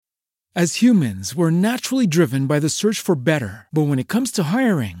As humans, we're naturally driven by the search for better. But when it comes to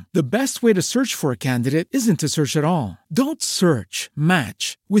hiring, the best way to search for a candidate isn't to search at all. Don't search,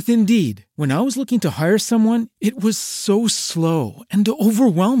 match with Indeed. When I was looking to hire someone, it was so slow and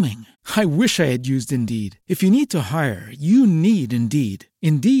overwhelming. I wish I had used Indeed. If you need to hire, you need Indeed.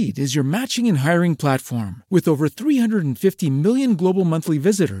 Indeed is your matching and hiring platform with over 350 million global monthly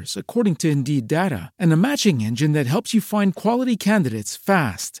visitors, according to Indeed data, and a matching engine that helps you find quality candidates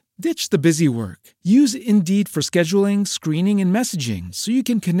fast. Ditch the busy work. Use Indeed for scheduling, screening, and messaging so you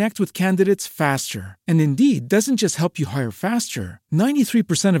can connect with candidates faster. And Indeed doesn't just help you hire faster.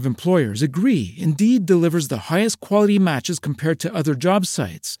 93% of employers agree Indeed delivers the highest quality matches compared to other job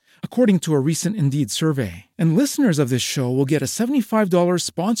sites, according to a recent Indeed survey. And listeners of this show will get a $75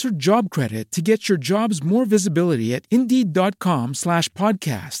 sponsored job credit to get your jobs more visibility at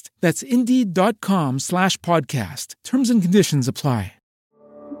Indeed.com/podcast. That's Indeed.com/podcast. Terms and conditions apply.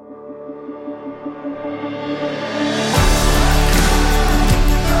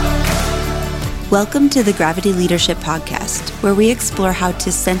 Welcome to the Gravity Leadership Podcast, where we explore how to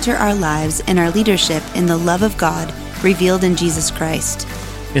center our lives and our leadership in the love of God revealed in Jesus Christ.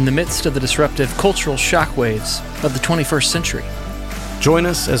 In the midst of the disruptive cultural shockwaves of the 21st century. Join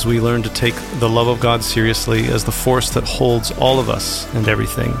us as we learn to take the love of God seriously as the force that holds all of us and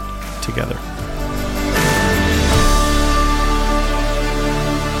everything together.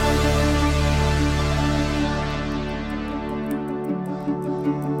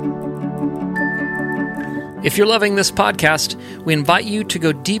 If you're loving this podcast, we invite you to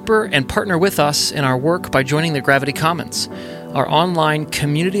go deeper and partner with us in our work by joining the Gravity Commons, our online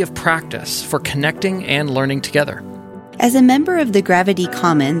community of practice for connecting and learning together. As a member of the Gravity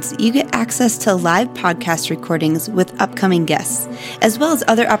Commons, you get access to live podcast recordings with upcoming guests, as well as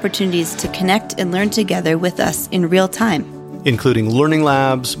other opportunities to connect and learn together with us in real time, including learning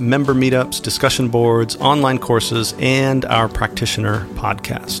labs, member meetups, discussion boards, online courses, and our practitioner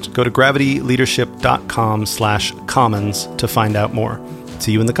podcast. Go to gravityleadership.com/commons to find out more.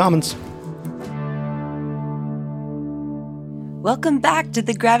 See you in the Commons. Welcome back to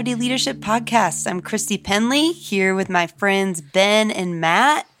the Gravity Leadership Podcast. I'm Christy Penley, here with my friends Ben and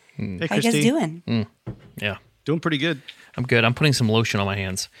Matt. Hey, how you guys doing? Yeah. Doing pretty good. I'm good. I'm putting some lotion on my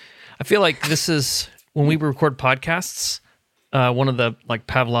hands. I feel like this is, when we record podcasts, one of the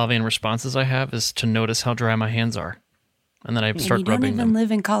Pavlovian responses I have is to notice how dry my hands are, and then I start rubbing them. You don't even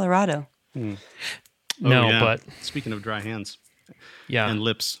live in Colorado. No, yeah. but speaking of dry hands, yeah, and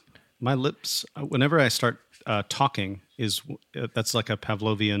lips, my lips. Whenever I start talking, that's like a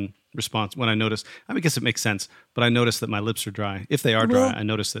Pavlovian response. When I notice, I guess it makes sense, but I notice that my lips are dry. If they are dry, I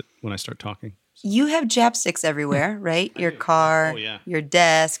notice it when I start talking. You have chapsticks everywhere, right? Your car, your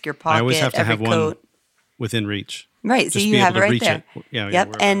desk, your pocket, I always have to have coat. one within reach. Right, so you have it right there.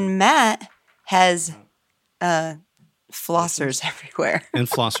 Yep, and Matt has flossers everywhere. And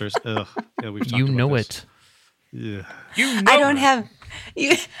flossers. Ugh. Yeah, we've talked you about know this. it. Yeah. I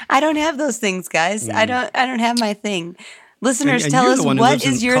don't have those things, guys. I don't have my thing. Listeners, and tell you're us the one who what lives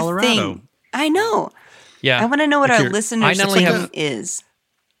in is your Colorado. thing. I know. Yeah, I want to know what our listeners' I only thing have- is.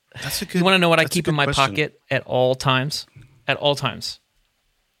 That's a good. You want to know what I that's a keep good in my question. pocket at all times? At all times.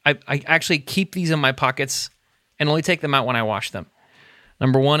 I actually keep these in my pockets and only take them out when I wash them.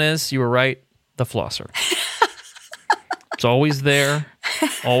 Number one is, you were right, the flosser. It's always there,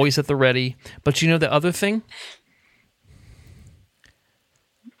 always at the ready. But you know the other thing?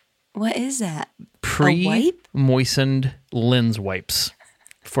 What is that? A wipe? Pre-moistened lens wipes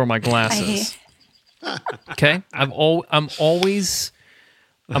for my glasses. Okay? I'm always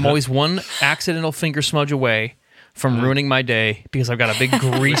one accidental finger smudge away from ruining my day because I've got a big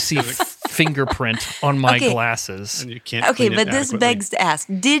greasy fingerprint on my glasses. And you can't Okay, clean it but this adequately. begs to ask,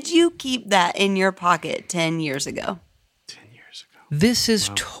 did you keep that in your pocket 10 years ago? 10 years ago. This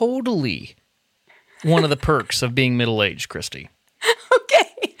is totally one of the perks of being middle-aged, Christy.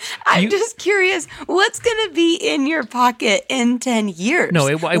 Okay. I'm just curious, what's going to be in your pocket in 10 years? No,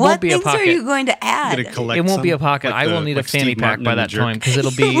 it won't what be a things pocket. are you going to add? You're gonna collect It won't be a some, pocket. I will need a fanny Steve pack Martin by in The that Jerk. time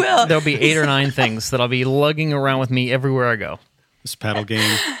because You will. there'll be 8 or 9 things that I'll be lugging around with me everywhere I go. This paddle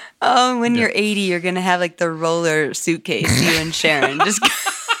game. Oh, when you're 80, you're going to have like the roller suitcase, you and Sharon. Just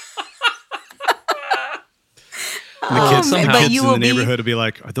And the kids, somehow- the but kids you in will the be- neighborhood will be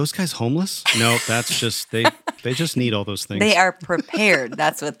like, "Are those guys homeless?" No, that's just they just need all those things. they are prepared.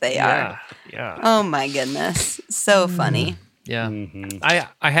 That's what they are. Yeah. Oh my goodness. So funny. Yeah. Mm-hmm.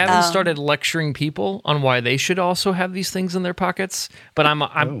 I haven't started lecturing people on why they should also have these things in their pockets, but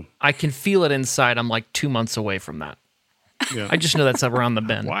I can feel it inside. I'm like 2 months away from that. Yeah. I just know that's around the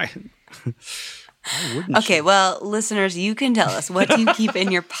bend. Why? Why wouldn't Okay, she? well, listeners, you can tell us, what do you keep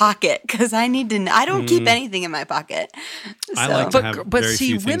in your pocket? Because I need to know. I don't keep anything in my pocket. I So- like to have But very see,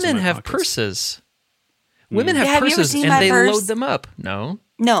 few things in women my have pockets. purses. Women have Yeah, have you ever purses seen and my they purse? load them up. No.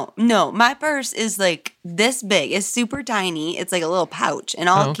 No, my purse is like this big. It's super tiny. It's like a little pouch, and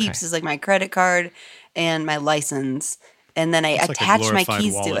all Oh, it okay. keeps is like my credit card and my license, and then I It's like a attach my glorified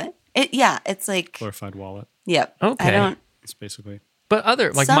keys wallet. to it. It's like, Glorified wallet. yep. Okay. I don't. It's basically. But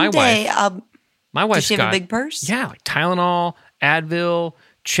other like Someday, my wife's does she have got a big purse? Yeah, like Tylenol, Advil,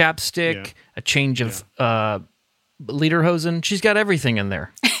 chapstick, Yeah. a change of lederhosen. She's got everything in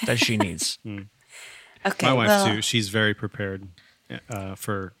there that she needs. Okay, My wife well, too. She's very prepared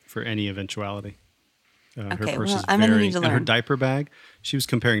for any eventuality. Her Okay, purse well, is I'm gonna very, need to and her learn. diaper bag. She was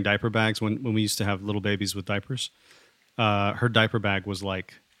comparing diaper bags when we used to have little babies with diapers. Her diaper bag was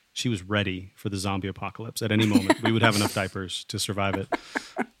like she was ready for the zombie apocalypse at any moment. We would have enough diapers to survive it.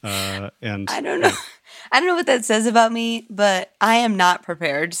 And I don't know. I don't know what that says about me, but I am not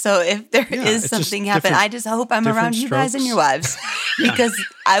prepared. So if there Yeah, is it's just something happen, different- I just hope I'm different around you guys and strokes. your wives, because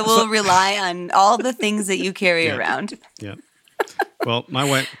I will rely on all the things that you carry Yeah. around. Yeah. Well, my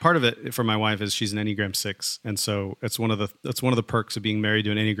wife. Part of it for my wife is she's an Enneagram 6, and so it's one of the perks of being married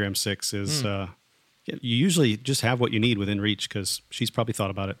to an Enneagram 6 is you usually just have what you need within reach because she's probably thought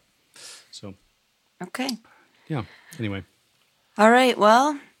about it. So Okay. yeah. Anyway, All right.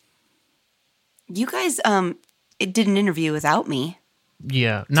 Well, you guys it did an interview without me.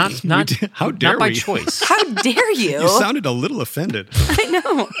 Yeah, not How dare not by we? choice. How dare you? you sounded a little offended. I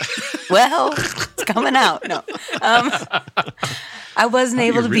know. Well, it's coming out. No. I wasn't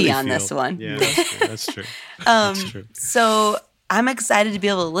able You to really be on feel. this one. Yeah, that's true. That's true. So I'm excited to be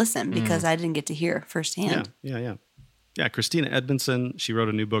able to listen because I didn't get to hear firsthand. Yeah, Christina Edmondson, she wrote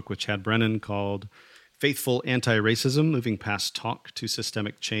a new book with Chad Brennan called Faithful Anti-Racism, Moving Past Talk to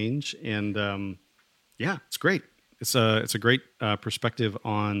Systemic Change. And it's great. It's a great perspective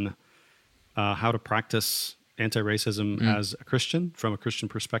on how to practice anti-racism as a Christian, from a Christian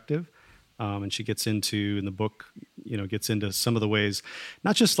perspective. And she gets into, in the book, gets into some of the ways,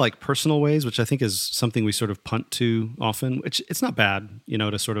 not just like personal ways, which I think is something we sort of punt to often, which it's not bad,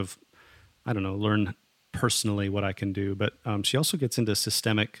 to sort of, I don't know, learn personally what I can do. But she also gets into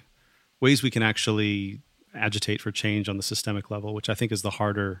systemic ways we can actually agitate for change on the systemic level, which I think is the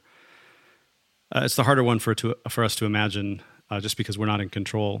harder, it's the harder one for us to imagine, just because we're not in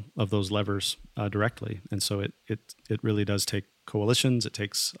control of those levers directly. And so it really does take coalitions. It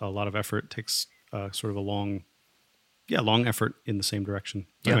takes a lot of effort. It takes sort of a long effort in the same direction.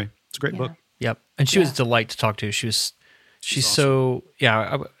 Yeah. Anyway, it's a great book. Yep, and she was a delight to talk to. She's awesome. so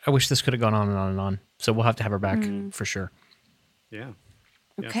I wish this could have gone on and on and on. So we'll have to have her back for sure. Yeah,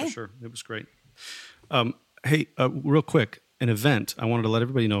 Okay. for sure. It was great. Hey, real quick, an event I wanted to let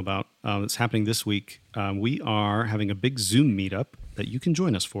everybody know about that's happening this week. We are having a big Zoom meetup that you can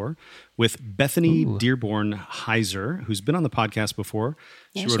join us for with Bethany Dearborn Heiser, who's been on the podcast before.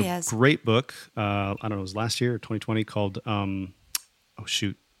 Yeah, she wrote she a has. great book. I don't know, it was last year or 2020 called, what's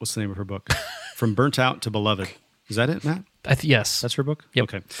the name of her book? From Burnt Out to Beloved. Is that it, Matt? Yes, That's her book? Yep.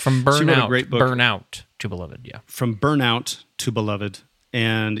 Okay. From She wrote a burnout, great book. burnout to beloved. Yeah. From Burnout to Beloved.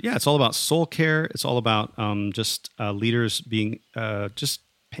 And yeah, it's all about soul care. It's all about just leaders being just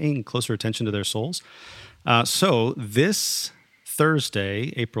paying closer attention to their souls. So this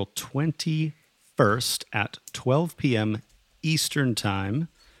Thursday, April 21st at 12 p.m. Eastern Time,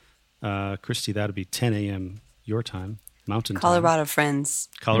 Christy, that would be 10 a.m. your time, Mountain Time. Colorado friends.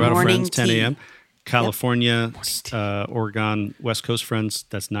 Colorado Morning friends, 10 tea. a.m. California, Oregon, West Coast friends,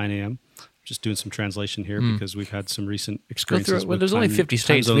 that's 9 a.m. Just doing some translation here because we've had some recent Go experiences. through it. Well, with there's only time- 50 time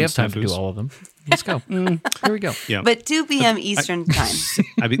states. We have zones, time to do snafus. all of them. Let's go. Here we go. Yeah. But 2 p.m. Eastern time.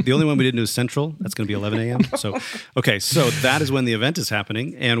 I mean, the only one we didn't do is Central. That's going to be 11 a.m. So, okay, so that is when the event is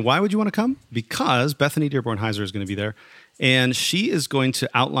happening. And why would you want to come? Because Bethany Dearborn Heiser is going to be there. And she is going to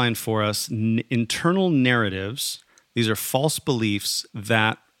outline for us internal narratives. These are false beliefs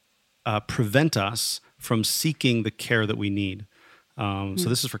that prevent us from seeking the care that we need. So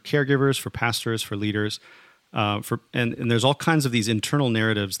this is for caregivers, for pastors, for leaders. And there's all kinds of these internal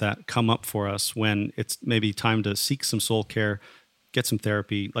narratives that come up for us when it's maybe time to seek some soul care, get some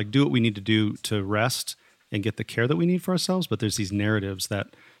therapy, like do what we need to do to rest and get the care that we need for ourselves. But there's these narratives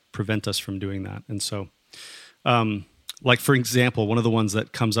that prevent us from doing that. And so, like, for example, one of the ones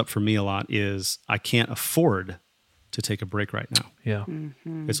that comes up for me a lot is I can't afford to take a break right now. Yeah.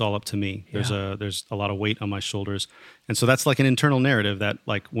 It's all up to me. Yeah. There's a lot of weight on my shoulders. And so that's like an internal narrative that,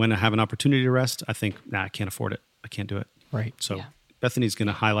 like, when I have an opportunity to rest, I think, I can't afford it. I can't do it. Right. So Yeah. Bethany's going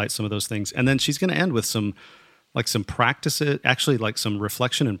to highlight some of those things. And then she's going to end with some like some practices, actually like some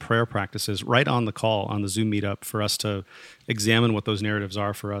reflection and prayer practices right on the call on the Zoom meetup for us to examine what those narratives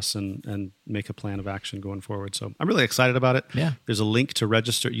are for us and make a plan of action going forward. So I'm really excited about it. Yeah. There's a link to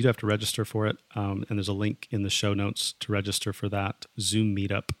register. You'd have to register for it. And there's a link in the show notes to register for that Zoom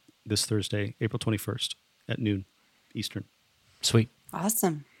meetup this Thursday, April 21st at noon Eastern. Sweet.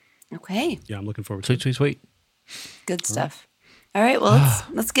 Awesome. Okay. Yeah, I'm looking forward to it. Sweet. Good stuff. All right. Well,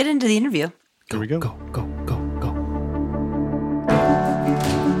 let's get into the interview. Here we go. Go.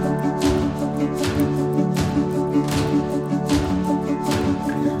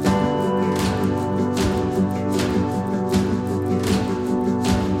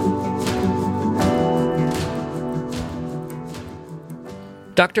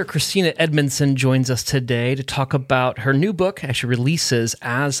 Dr. Christina Edmondson joins us today to talk about her new book, actually releases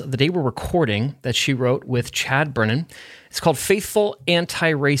as the day we're recording, that she wrote with Chad Brennan. It's called Faithful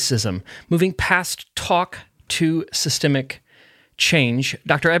Anti-Racism, Moving Past Talk to Systemic Change.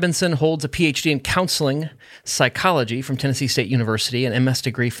 Dr. Edmondson holds a PhD in counseling psychology from Tennessee State University, an MS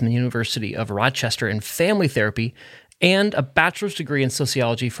degree from the University of Rochester in family therapy, and a bachelor's degree in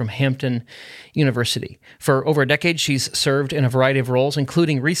sociology from Hampton University. For over a decade, she's served in a variety of roles,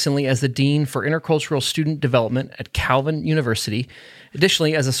 including recently as the Dean for Intercultural Student Development at Calvin University.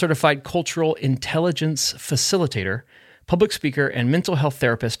 Additionally, as a certified cultural intelligence facilitator, public speaker, and mental health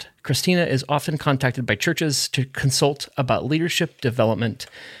therapist, Christina is often contacted by churches to consult about leadership development,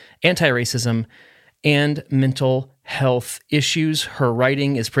 anti-racism, and mental health issues. Her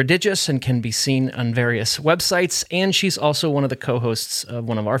writing is prodigious and can be seen on various websites, and she's also one of the co-hosts of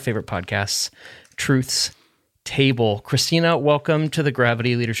one of our favorite podcasts, Truth's Table. Christina, welcome to the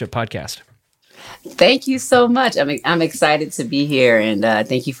Gravity Leadership Podcast. Thank you so much. I'm excited to be here, and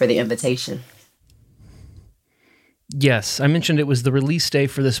thank you for the invitation. Yes, I mentioned it was the release day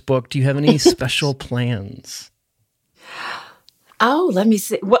for this book. Do you have any special plans? Oh, let me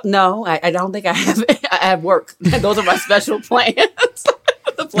see. What? No, I don't think I have. I have work. Those are my special plans.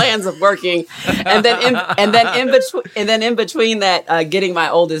 The plans of working, and then in between that, getting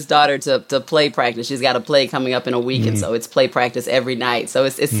my oldest daughter to play practice. She's got a play coming up in a week, and so it's play practice every night. So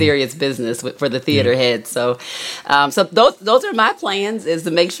it's serious business for the theater head. So, so those are my plans: is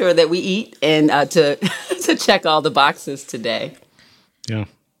to make sure that we eat and to to check all the boxes today. Yeah,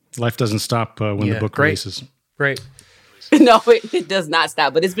 life doesn't stop when the book releases. Great. No, it does not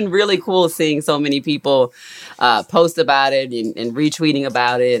stop. But it's been really cool seeing so many people post about it and retweeting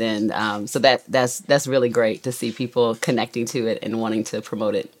about it, and so that's really great to see people connecting to it and wanting to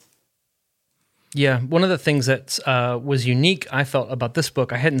promote it. Yeah, one of the things that was unique, I felt, about this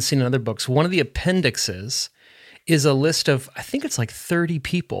book, I hadn't seen in other books. One of the appendixes is a list of, I think it's like 30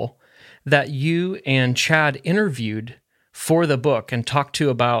 people that you and Chad interviewed for the book and talked to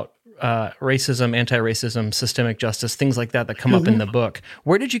about racism, anti-racism, systemic justice, things like that come up in the book.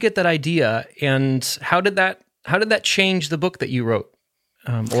 Where did you get that idea, and how did that change the book that you wrote,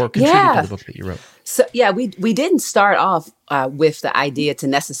 or contribute to the book that you wrote? So we didn't start off with the idea to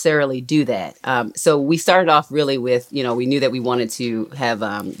necessarily do that. So we started off really with, we knew that we wanted to have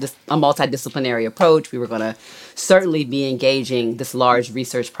a multidisciplinary approach. We were going to certainly be engaging this large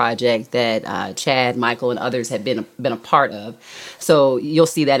research project that Chad, Michael, and others had been a part of. So you'll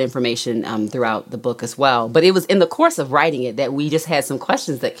see that information throughout the book as well. But it was in the course of writing it that we just had some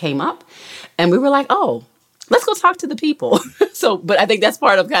questions that came up, and we were like, oh, let's go talk to the people. But I think that's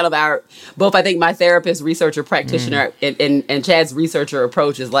part of kind of I think my therapist, researcher, practitioner, and Chad's researcher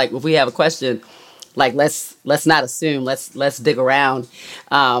approach is like, if we have a question, like, let's not assume, let's dig around.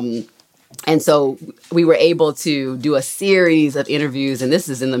 And so we were able to do a series of interviews, and this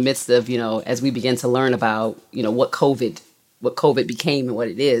is in the midst of, as we begin to learn about, what COVID became and what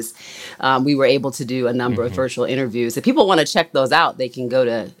it is. We were able to do a number of virtual interviews. If people want to check those out, they can go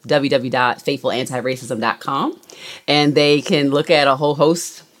to www.faithfulantiracism.com, and they can look at a whole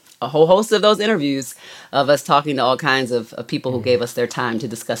host of those interviews of us talking to all kinds of people who gave us their time to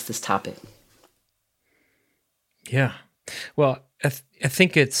discuss this topic. Yeah. Well, I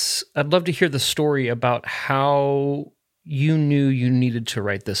think I'd love to hear the story about how you knew you needed to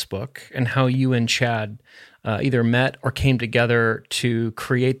write this book and how you and Chad either met or came together to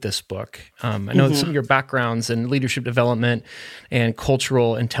create this book. I know some of your backgrounds in leadership development and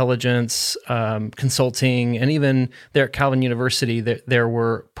cultural intelligence, consulting, and even there at Calvin University, there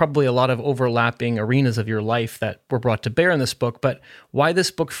were probably a lot of overlapping arenas of your life that were brought to bear in this book. But why this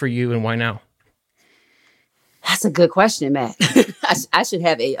book for you, and why now? That's a good question, Matt. I should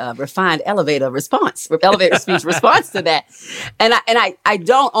have a refined elevator speech response to that. And I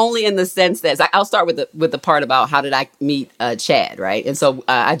don't, only in the sense that I'll start with the part about how did I meet Chad, right? And so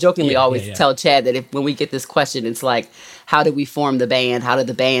I jokingly always tell Chad that when we get this question, it's like, how did we form the band? How did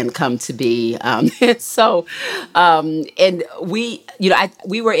the band come to be? And we,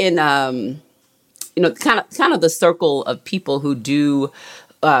 we were in, kind of the circle of people who do.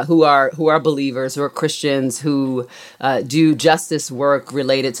 Who are believers, who are Christians, who do justice work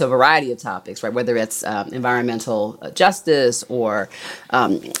related to a variety of topics, right? Whether it's environmental justice or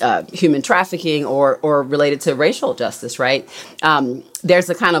human trafficking or related to racial justice, right? There's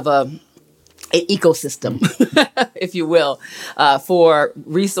a kind of an ecosystem, if you will, for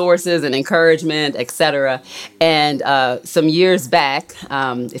resources and encouragement, et cetera. And some years back,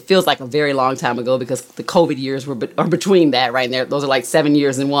 it feels like a very long time ago because the COVID years are between that, right? And those are like 7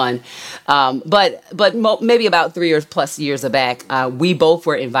 years in one. But maybe about 3 or plus years back, we both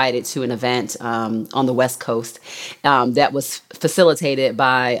were invited to an event on the West Coast that was facilitated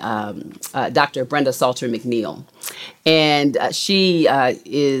by Dr. Brenda Salter McNeil. And she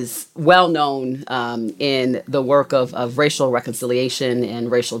is well known in the work of racial reconciliation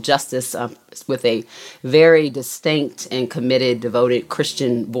and racial justice with a very distinct and committed, devoted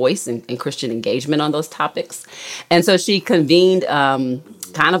Christian voice and Christian engagement on those topics. And so she convened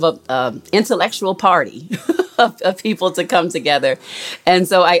kind of a intellectual party of people to come together. And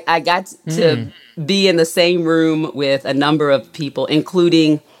so I got to be in the same room with a number of people,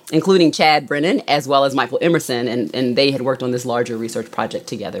 including Chad Brennan, as well as Michael Emerson, and they had worked on this larger research project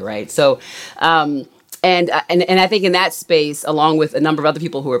together, right? So, and I think in that space, along with a number of other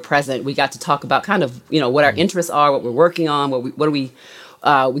people who were present, we got to talk about kind of, what our interests are, what we're working on, we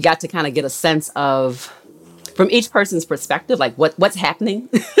got to kind of get a sense of, from each person's perspective, like what's happening,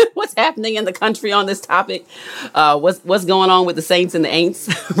 what's happening in the country on this topic, what's going on with the saints and the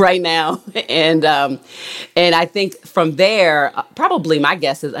ain'ts right now, and I think from there, probably my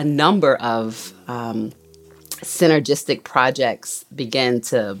guess is a number of synergistic projects begin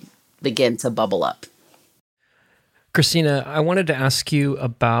to bubble up. Christina, I wanted to ask you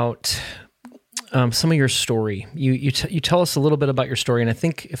about some of your story. You tell us a little bit about your story, and I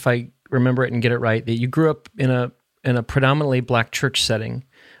think if I remember it and get it right, that you grew up in a predominantly Black church setting,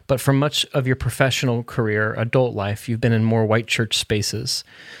 but for much of your professional career, adult life, you've been in more white church spaces.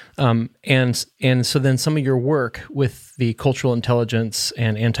 And so then some of your work with the cultural intelligence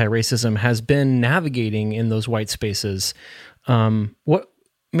and anti-racism has been navigating in those white spaces. What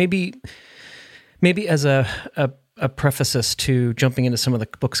maybe as a preface to jumping into some of the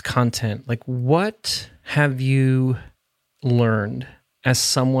book's content, like what have you learned as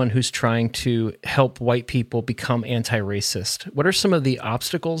someone who's trying to help white people become anti-racist? What are some of the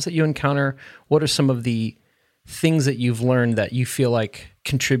obstacles that you encounter? What are some of the things that you've learned that you feel like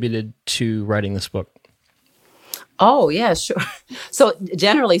contributed to writing this book? Oh, yeah, sure. So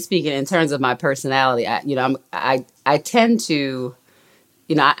generally speaking, in terms of my personality, I tend to,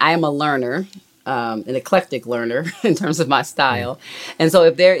 I am a learner. An eclectic learner in terms of my style. And so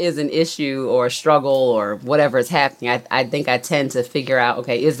if there is an issue or a struggle or whatever is happening, I think I tend to figure out,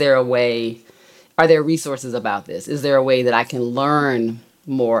 okay, is there a way, are there resources about this? Is there a way that I can learn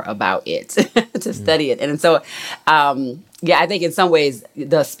more about it, to study it? And so, I think in some ways,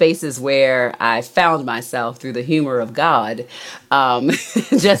 the spaces where I found myself through the humor of God, it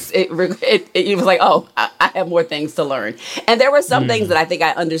was like, oh, I have more things to learn. And there were some things that I think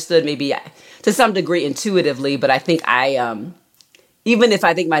I understood maybe to some degree intuitively, but I think even if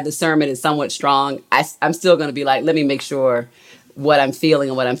I think my discernment is somewhat strong, I'm still going to be like, let me make sure what I'm feeling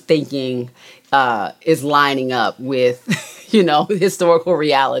and what I'm thinking is lining up with, historical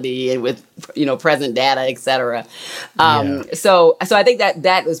reality and with, present data, et cetera. So I think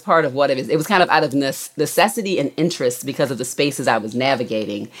that was part of what it is. It was kind of out of necessity and interest because of the spaces I was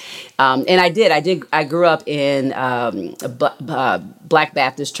navigating. And I grew up in a Black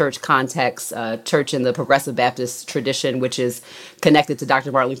Baptist church context, church in the Progressive Baptist tradition, which is connected to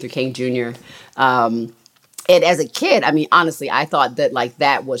Dr. Martin Luther King Jr. And as a kid, honestly, I thought that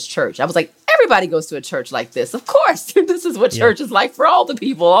that was church. I was like, everybody goes to a church like this. Of course, this is what church is like for all the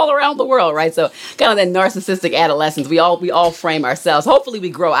people all around the world, right? So kind of that narcissistic adolescence, we all frame ourselves. Hopefully we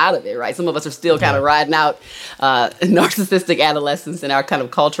grow out of it, right? Some of us are still kind of riding out narcissistic adolescence in our kind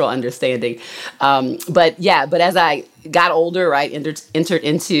of cultural understanding. But as I got older, right, entered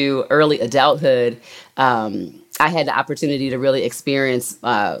into early adulthood, I had the opportunity to really experience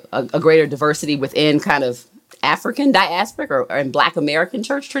a greater diversity within kind of African diasporic or in Black American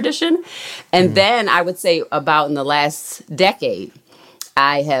church tradition. And then I would say about in the last decade,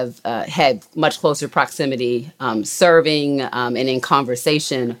 I have had much closer proximity serving and in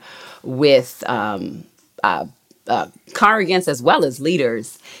conversation with congregants as well as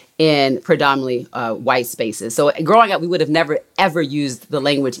leaders in predominantly white spaces. So growing up, we would have never, ever used the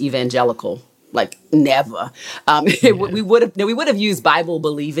language evangelical, like never. We would have used Bible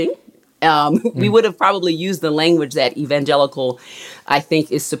believing. We would have probably used the language that evangelical, I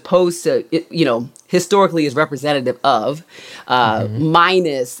think, is supposed to, historically is representative of,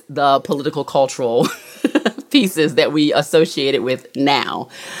 minus the political cultural pieces that we associate it with now.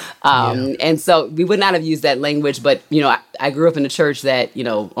 And so we would not have used that language. But, I grew up in a church that,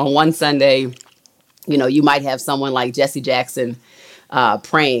 on one Sunday, you might have someone like Jesse Jackson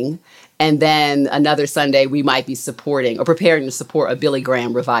praying. And then another Sunday, we might be supporting or preparing to support a Billy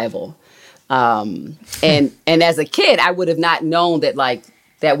Graham revival. And as a kid, I would have not known that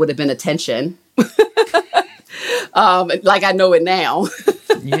that would have been a tension. Like I know it now.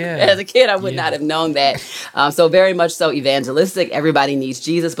 As a kid, I would not have known that. So very much so evangelistic. Everybody needs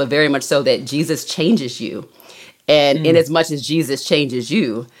Jesus, but very much so that Jesus changes you. And in as much as Jesus changes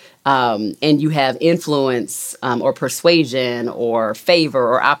you, and you have influence or persuasion or favor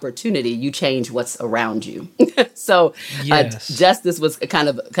or opportunity, you change what's around you. So justice was kind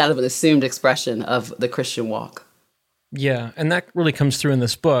of an assumed expression of the Christian walk. Yeah, and that really comes through in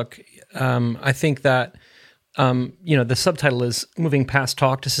this book. I think that, the subtitle is Moving Past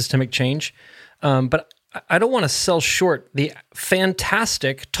Talk to Systemic Change, but I don't want to sell short the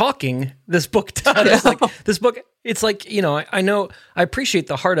fantastic talking this book does. I appreciate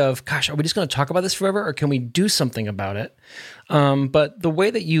the heart of, gosh, are we just going to talk about this forever, or can we do something about it? But the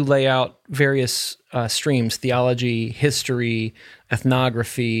way that you lay out various streams, theology, history,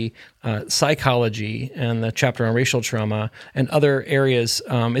 ethnography, psychology, and the chapter on racial trauma, and other areas,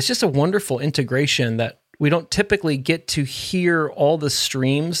 it's just a wonderful integration that we don't typically get to hear all the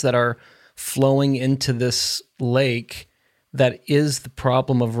streams that are flowing into this lake that is the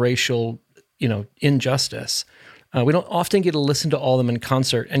problem of racial, injustice. We don't often get to listen to all of them in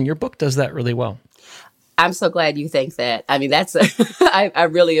concert, and your book does that really well. I'm so glad you think that. I mean, I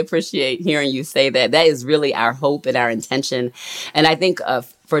really appreciate hearing you say that. That is really our hope and our intention. And I think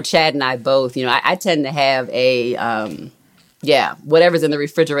for Chad and I both, I tend to have a, whatever's in the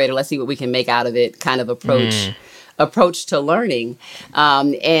refrigerator, let's see what we can make out of it kind of approach to learning.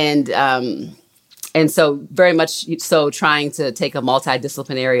 And so very much so trying to take a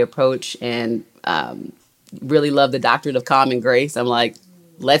multidisciplinary approach and really love the doctrine of common grace. I'm like,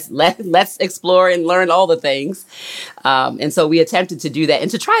 let's explore and learn all the things. And so we attempted to do that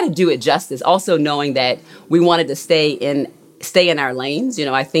and to try to do it justice, also knowing that we wanted to stay in our lanes.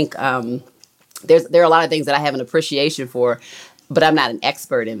 I think there are a lot of things that I have an appreciation for, but I'm not an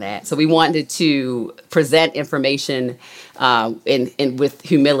expert in that. So we wanted to present information with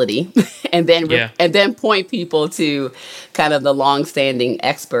humility, and then point people to kind of the longstanding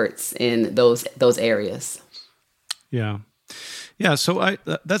experts in those areas. Yeah. So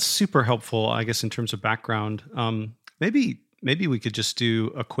that's super helpful, I guess, in terms of background. Maybe we could just do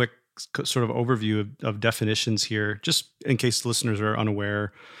a quick sort of overview of definitions here, just in case listeners are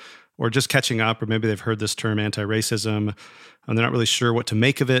unaware or just catching up, or maybe they've heard this term anti-racism and they're not really sure what to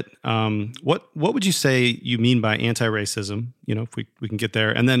make of it. What would you say you mean by anti-racism? If we can get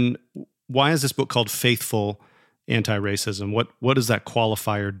there. And then why is this book called Faithful Anti-Racism? What does that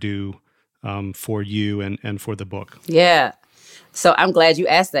qualifier do for you and for the book? Yeah. So I'm glad you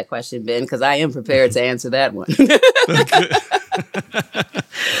asked that question, Ben, because I am prepared to answer that one.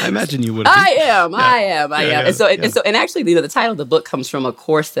 I imagine you would. I am. And actually, the title of the book comes from a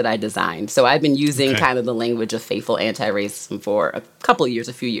course that I designed. So I've been using kind of the language of faithful anti-racism for a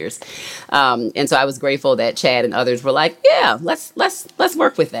few years. And so I was grateful that Chad and others were like, yeah, let's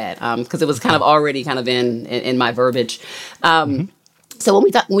work with that, because it was kind of already kind of in my verbiage. So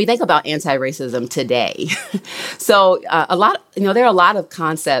when we think about anti-racism today, so there are a lot of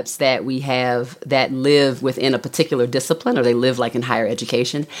concepts that we have that live within a particular discipline, or they live like in higher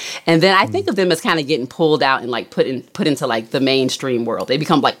education, and then I think of them as kind of getting pulled out and like put into like the mainstream world. They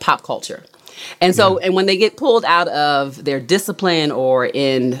become like pop culture. And so, and when they get pulled out of their discipline or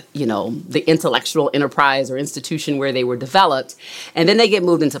in, the intellectual enterprise or institution where they were developed, and then they get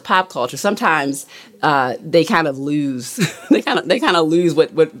moved into pop culture, sometimes they kind of lose they kind of lose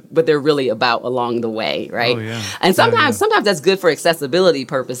what they're really about along the way, right? Oh, yeah. And sometimes that's good for accessibility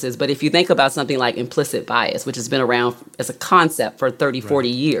purposes, but if you think about something like implicit bias, which has been around as a concept for 30, 40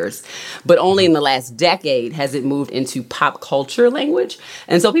 years, but only in the last decade has it moved into pop culture language.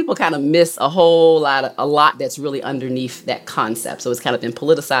 And so people kind of miss a lot that's really underneath that concept. So it's kind of been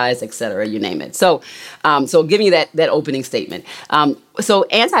politicized, et cetera, you name it. So giving you that opening statement. So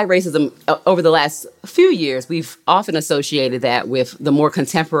anti-racism, over the last few years, we've often associated that with the more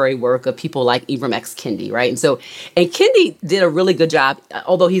contemporary work of people like Ibram X. Kendi, right? And Kendi did a really good job,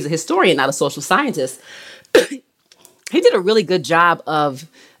 although he's a historian, not a social scientist. He did a really good job of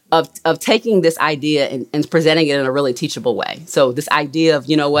taking this idea and presenting it in a really teachable way. So this idea of,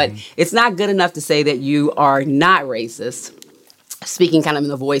 it's not good enough to say that you are not racist. Speaking kind of in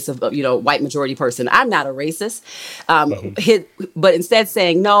the voice of, white majority person, I'm not a racist. But instead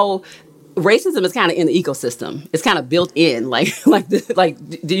saying, no, racism is kind of in the ecosystem. It's kind of built in,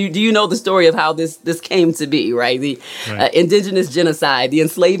 do you know the story of how this came to be, right? The indigenous genocide, the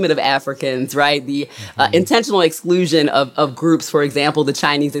enslavement of Africans, right? The intentional exclusion of groups, for example, the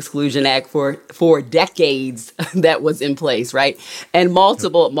Chinese Exclusion Act for decades that was in place, right? And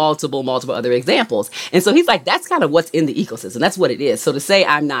multiple other examples. And so he's like, that's kind of what's in the ecosystem. That's what it is. So to say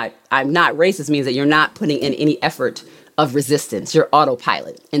I'm not racist means that you're not putting in any effort of resistance. You're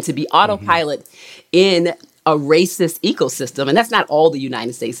autopilot. And to be autopilot in a racist ecosystem, and that's not all the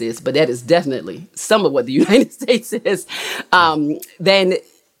United States is, but that is definitely some of what the United States is, then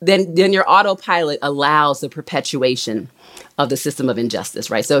your autopilot allows the perpetuation of the system of injustice,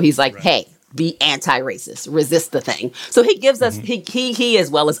 right? So he's like, hey, be anti-racist, resist the thing. So he gives us, he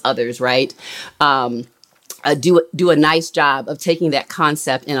as well as others, right? Do a nice job of taking that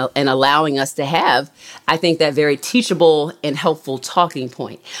concept and allowing us to have, I think, that very teachable and helpful talking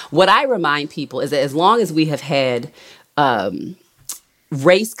point. What I remind people is that as long as we have had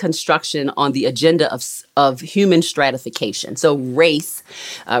race construction on the agenda of human stratification. So race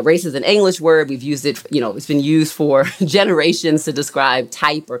is an English word. We've used it, it's been used for generations to describe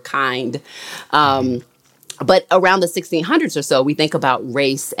type or kind. But around the 1600s or so, we think about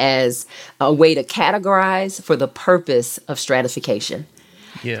race as a way to categorize for the purpose of stratification.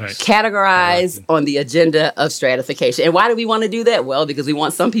 Yes. Categorize on the agenda of stratification. And why do we want to do that? Well, because we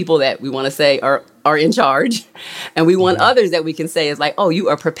want some people that we want to say are in charge. And we want others that we can say is like, oh, you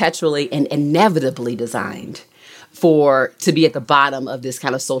are perpetually and inevitably designed to be at the bottom of this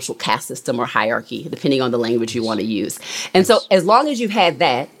kind of social caste system or hierarchy, depending on the language you want to use. And so as long as you've had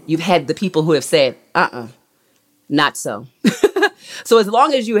that, you've had the people who have said, not so. So as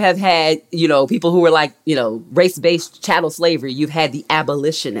long as you have had, people who were like, race-based chattel slavery, you've had the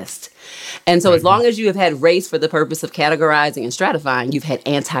abolitionist. And so as long as you have had race for the purpose of categorizing and stratifying, you've had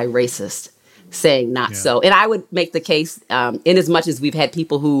anti-racist saying not so. And I would make the case, in as much as we've had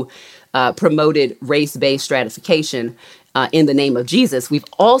people who promoted race-based stratification in the name of Jesus, we've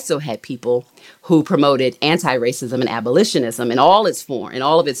also had people who promoted anti-racism and abolitionism in all its form, in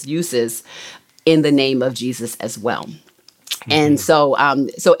all of its uses, in the name of Jesus as well. And so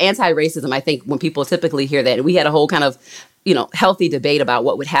anti-racism, I think when people typically hear that, and we had a whole kind of, healthy debate about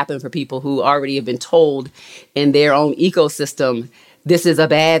what would happen for people who already have been told in their own ecosystem, this is a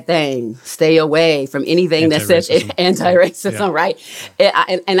bad thing. Stay away from anything that says anti-racism, right?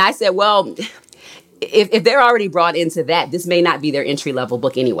 And I said, well, if they're already brought into that, this may not be their entry-level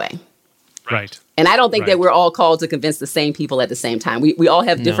book anyway. Right. And I don't think that we're all called to convince the same people at the same time. We all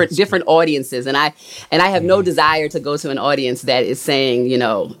have different audiences, and I have no desire to go to an audience that is saying,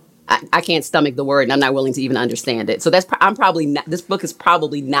 I can't stomach the word and I'm not willing to even understand it. So I'm probably not. This book is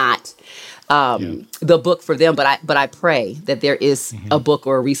probably not the book for them. But I pray that there is a book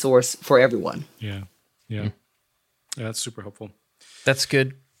or a resource for everyone. Yeah, that's super helpful. That's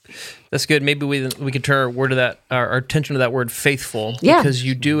good. Maybe we could turn our attention to that word faithful, because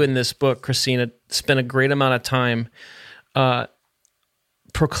you do in this book, Christina, spend a great amount of time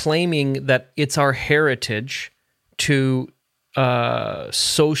proclaiming that it's our heritage to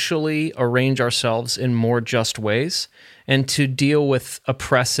socially arrange ourselves in more just ways and to deal with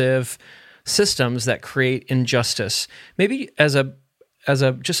oppressive systems that create injustice. Maybe as a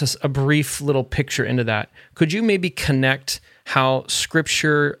brief little picture into that, could you maybe connect how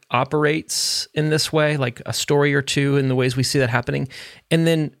Scripture operates in this way, like a story or two in the ways we see that happening, and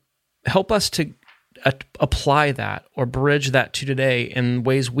then help us to apply that or bridge that to today in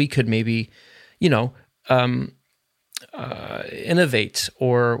ways we could maybe, innovate,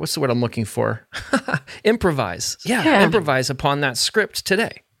 or what's the word I'm looking for? Improvise. Improvise upon that script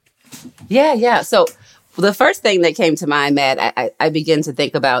today. Yeah. So the first thing that came to mind, Matt, I begin to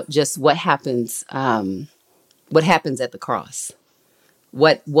think about just what happens at the cross.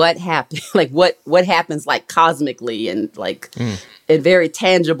 What happened? Like what happens like cosmically and like in very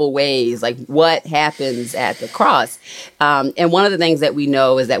tangible ways? Like what happens at the cross? And one of the things that we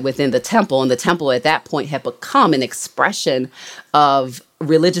know is that within the temple, and the temple at that point had become an expression of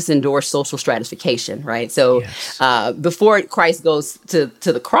religious endorsed social stratification, right? So Yes. Before Christ goes to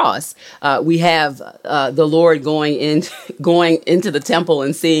the cross, we have the Lord going into the temple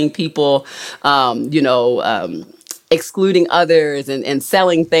and seeing people, excluding others and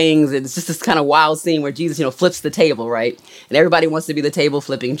selling things. And it's just this kind of wild scene where Jesus, flips the table, right? And everybody wants to be the table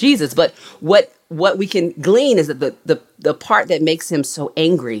flipping Jesus. But what we can glean is that the part that makes him so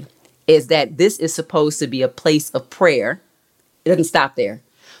angry is that this is supposed to be a place of prayer. It doesn't stop there.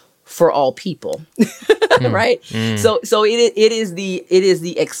 For all people, right? So it is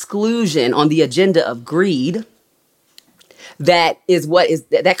the exclusion on the agenda of greed that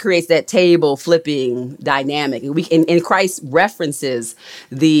creates that table flipping dynamic. And Christ references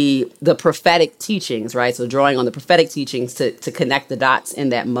the prophetic teachings, right? So drawing on the prophetic teachings to connect the dots in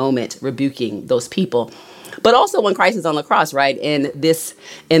that moment, rebuking those people. But also when Christ is on the cross, right? In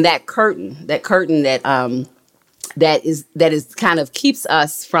that curtain that is kind of keeps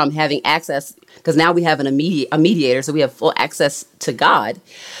us from having access, because now we have a mediator, so we have full access to God.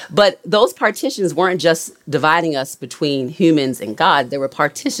 But those partitions weren't just dividing us between humans and God. There were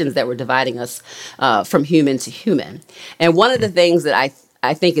partitions that were dividing us from human to human. And one of the things that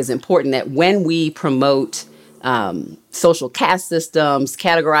I think is important, that when we promote social caste systems,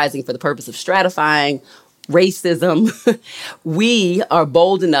 categorizing for the purpose of stratifying, racism, we are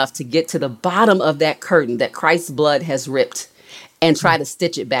bold enough to get to the bottom of that curtain that Christ's blood has ripped and try to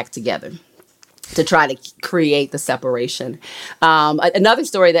stitch it back together to try to create the separation. Another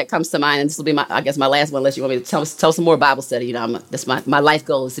story that comes to mind, and this will be my last one, unless you want me to tell some more Bible study. That's my life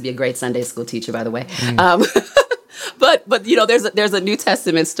goal is to be a great Sunday school teacher, by the way. But there's a New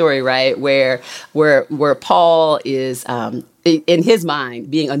Testament story, right, where Paul is in his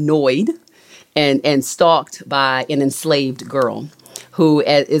mind being annoyed and stalked by an enslaved girl who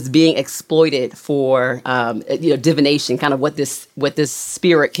is being exploited for divination, kind of what this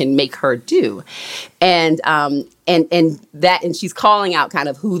spirit can make her do, and she's calling out kind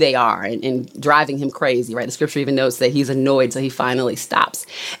of who they are and driving him crazy, right? The scripture even notes that he's annoyed, so he finally stops,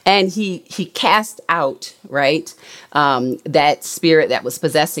 and he cast out, right, that spirit that was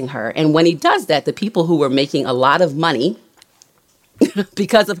possessing her. And when he does that, the people who were making a lot of money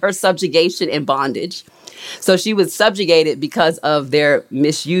because of her subjugation and bondage. So she was subjugated because of their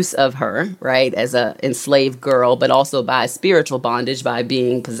misuse of her, right, as an enslaved girl, but also by spiritual bondage by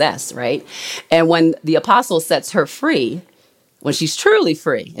being possessed, right? And when the apostle sets her free, when she's truly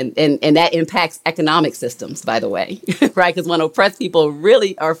free, and that impacts economic systems, by the way, right? Because when oppressed people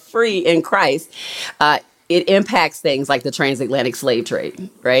really are free in Christ, it impacts things like the transatlantic slave trade,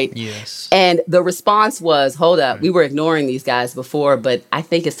 right? Yes. And the response was, hold up, we were ignoring these guys before, but I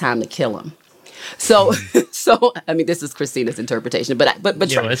think it's time to kill them. So I mean, this is Christina's interpretation, but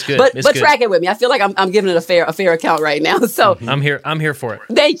it's good. But track it with me. I feel like I'm giving it a fair account right now. So I'm here for it.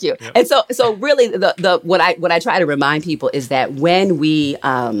 Thank you. Yep. And so really, what I try to remind people is that when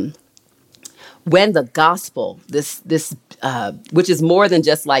the gospel, this which is more than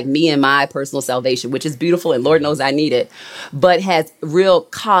just like me and my personal salvation, which is beautiful and Lord knows I need it, but has real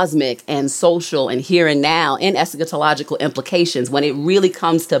cosmic and social and here and now and eschatological implications, when it really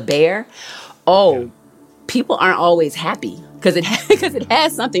comes to bear, people aren't always happy because it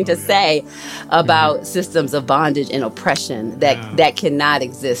has something to say about systems of bondage and oppression that cannot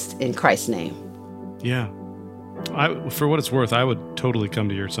exist in Christ's name. Yeah. For what it's worth, I would totally come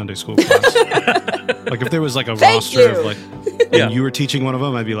to your Sunday school class. Like if there was like a roster of like, and you were teaching one of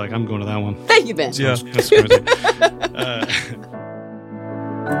them, I'd be like, I'm going to that one. Thank you, Ben. That's crazy.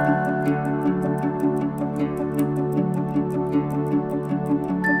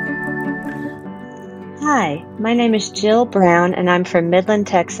 Hi, my name is Jill Brown, and I'm from Midland,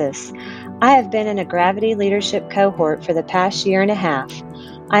 Texas. I have been in a Gravity Leadership cohort for the past year and a half.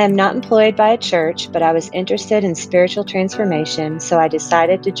 I am not employed by a church, but I was interested in spiritual transformation, so I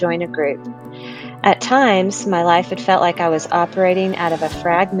decided to join a group. At times, my life had felt like I was operating out of a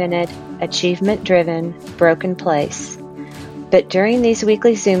fragmented, achievement-driven, broken place. But during these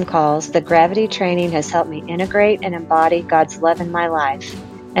weekly Zoom calls, the Gravity training has helped me integrate and embody God's love in my life,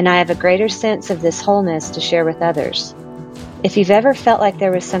 and I have a greater sense of this wholeness to share with others. If you've ever felt like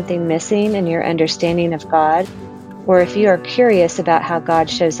there was something missing in your understanding of God, or if you are curious about how God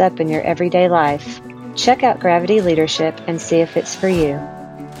shows up in your everyday life, check out Gravity Leadership and see if it's for you.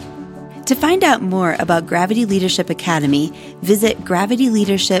 To find out more about Gravity Leadership Academy, visit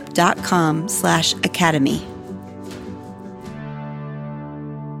gravityleadership.com/academy.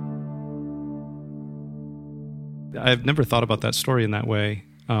 I've never thought about that story in that way.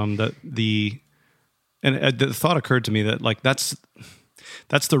 The thought occurred to me that like that's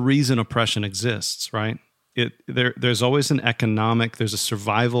the reason oppression exists, right? There's always there's a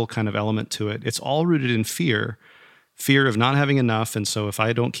survival kind of element to it. It's all rooted in fear of not having enough. And so if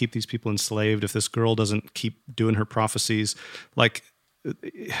I don't keep these people enslaved, if this girl doesn't keep doing her prophecies, like,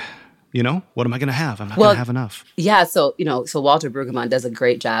 what am I going to have? I'm not going to have enough. Yeah. So Walter Brueggemann does a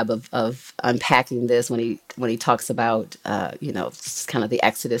great job of unpacking this when he talks about, kind of the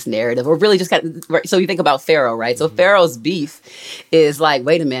Exodus narrative, or really just so you think about Pharaoh, right? So Pharaoh's beef is like,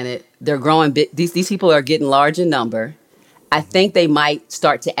 wait a minute, they're growing big. These people are getting large in number. I think they might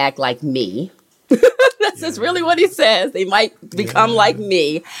start to act like me. That's really what he says. They might become like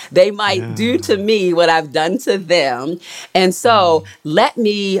me. They might do to me what I've done to them. And so let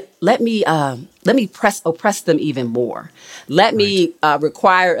me oppress them even more. Let me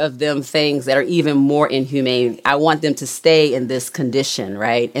require of them things that are even more inhumane. I want them to stay in this condition,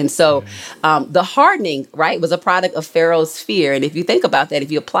 right? And so the hardening, right, was a product of Pharaoh's fear. And if you think about that,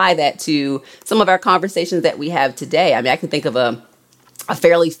 if you apply that to some of our conversations that we have today, I mean, I can think of a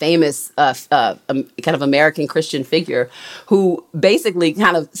fairly famous kind of American Christian figure who basically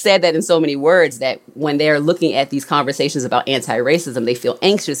kind of said that in so many words that when they're looking at these conversations about anti-racism, they feel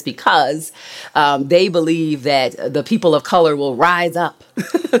anxious because they believe that the people of color will rise up.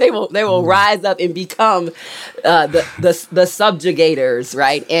 they will rise up and become the subjugators,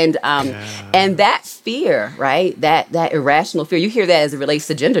 right? And that fear, right? That irrational fear. You hear that as it relates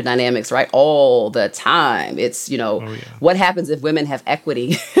to gender dynamics, right? All the time. It's what happens if women have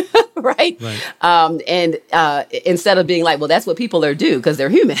equity, right? And instead of being like, well, that's what people are due because they're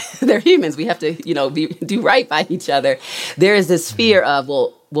human. They're humans. We have to, do right by each other. There is this fear of,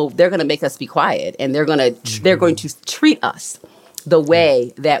 well, they're going to make us be quiet, and they're going to treat us the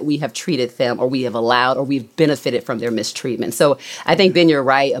way that we have treated them, or we have allowed, or we've benefited from their mistreatment. So I think, Ben, you're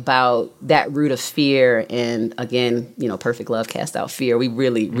right about that root of fear. And again, perfect love casts out fear. We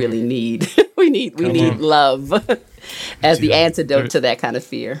really, really need we need love as the antidote to that kind of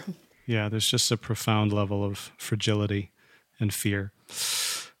fear. Yeah, there's just a profound level of fragility and fear.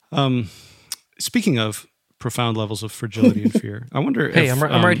 Speaking of profound levels of fragility and fear, I wonder Hey, I'm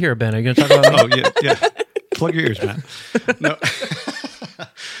right here, Ben. Are you going to talk about me? Oh, yeah. Plug your ears, Matt.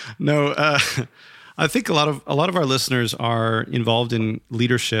 No, I think a lot of our listeners are involved in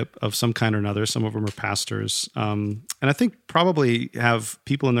leadership of some kind or another. Some of them are pastors, and I think probably have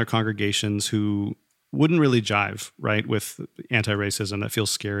people in their congregations who wouldn't really jive, right, with anti-racism. That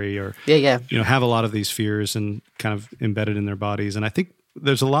feels scary, or have a lot of these fears and kind of embedded in their bodies. And I think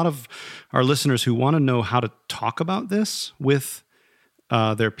there's a lot of our listeners who want to know how to talk about this with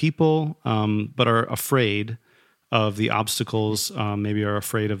their people, but are afraid of the obstacles, maybe are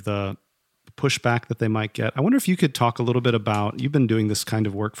afraid of the pushback that they might get. I wonder if you could talk a little bit about, you've been doing this kind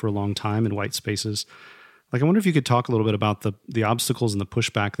of work for a long time in white spaces. Like, I wonder if you could talk a little bit about the obstacles and the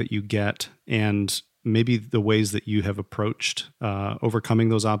pushback that you get, and maybe the ways that you have approached overcoming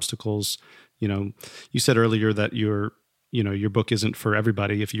those obstacles. You said earlier that your book isn't for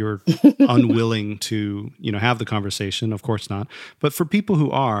everybody if you're unwilling to, have the conversation. Of course not. But for people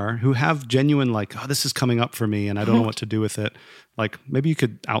who have genuine, like, oh, this is coming up for me and I don't know what to do with it. Like, maybe you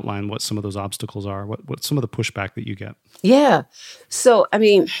could outline what some of those obstacles are, what some of the pushback that you get. Yeah. So, I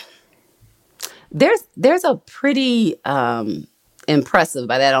mean, there's a pretty impressive,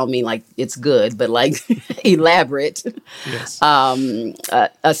 by that I don't mean like it's good, but like elaborate, yes.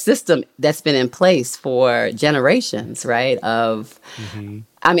 A system that's been in place for generations, right? I mean,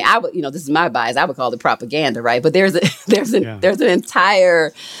 this is my bias. I would call it propaganda, right? But there's an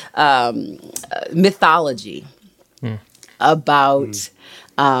entire mythology about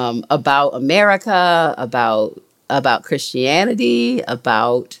America, about Christianity,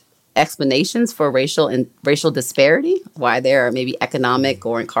 about explanations for racial disparity, why there are maybe economic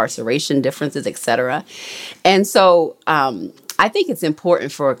or incarceration differences, et cetera. And so I think it's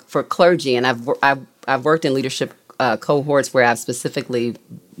important for clergy, and I've worked in leadership cohorts where I've specifically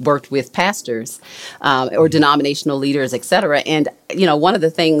worked with pastors or denominational leaders, et cetera. And, one of the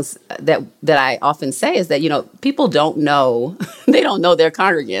things that I often say is that, people don't know, they don't know their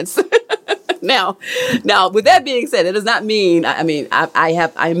congregants. Now, with that being said, it does not mean.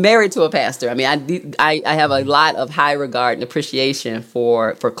 I'm married to a pastor. I mean, I have a lot of high regard and appreciation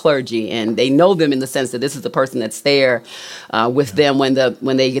for clergy, and they know them in the sense that this is the person that's there with them when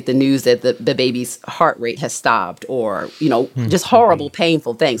they get the news that the baby's heart rate has stopped, or just horrible,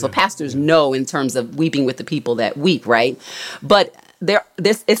 painful things. So pastors know in terms of weeping with the people that weep, right? But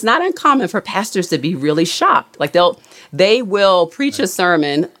it's not uncommon for pastors to be really shocked. Like they will preach a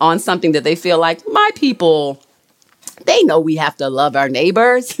sermon on something that they feel like, my people, they know we have to love our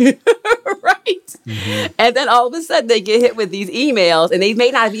neighbors, right? Mm-hmm. And then all of a sudden they get hit with these emails, and they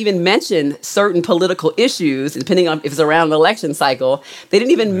may not have even mentioned certain political issues, depending on if it's around an election cycle. They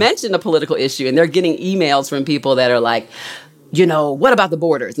didn't even mention a political issue, and they're getting emails from people that are like, what about the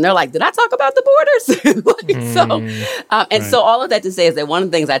borders? And they're like, did I talk about the borders? So all of that to say is that one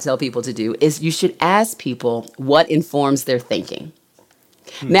of the things I tell people to do is you should ask people what informs their thinking.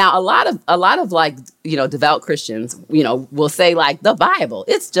 Now, a lot of like, devout Christians, will say like the Bible,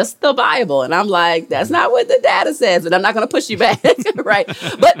 it's just the Bible. And I'm like, that's not what the data says, and I'm not going to push you back. Right.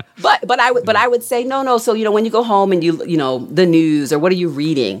 But I would say, no. So, when you go home and the news, or what are you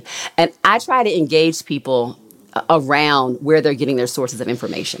reading? And I try to engage people around where they're getting their sources of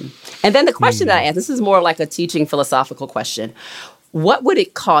information. And then the question that I ask, this is more like a teaching philosophical question. What would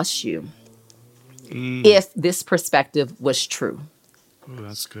it cost you if this perspective was true? Oh,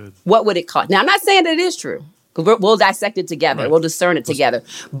 that's good. What would it cost? Now, I'm not saying that it is true, because we'll dissect it together. Right. We'll discern it together.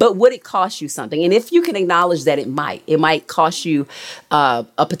 But would it cost you something? And if you can acknowledge that it might cost you a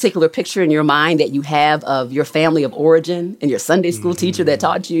particular picture in your mind that you have of your family of origin and your Sunday school teacher that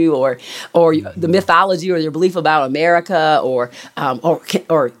taught you, or the mythology or your belief about America, or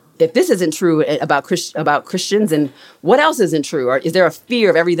if this isn't true about Christians, and what else isn't true? Or is there a fear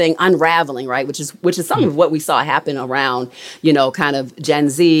of everything unraveling, right? Which is some of what we saw happen around, kind of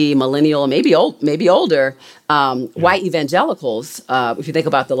Gen Z, millennial, maybe older, white evangelicals. If you think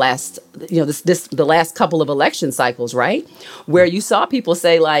about the last, the last couple of election cycles, right? Where you saw people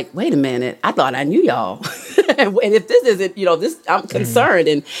say like, wait a minute, I thought I knew y'all. And if this isn't, this, I'm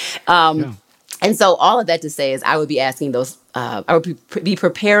concerned. And so all of that to say is I would be asking those, I would be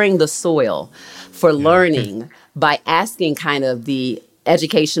preparing the soil for learning by asking kind of the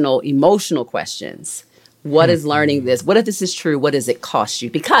educational, emotional questions. What is learning this? What if this is true? What does it cost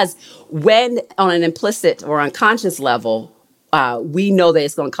you? Because when on an implicit or unconscious level, we know that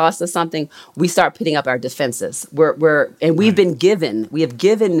it's going to cost us something, we start putting up our defenses. We have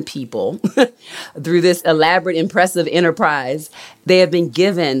given people through this elaborate, impressive enterprise, they have been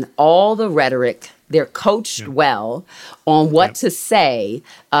given all the rhetoric. They're coached well on what to say,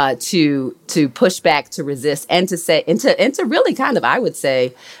 to push back, to resist, and to say, and to really kind of, I would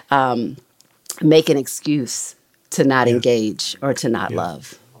say, make an excuse to not engage or to not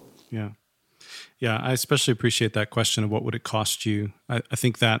love. Yeah. Yeah, I especially appreciate that question of what would it cost you. I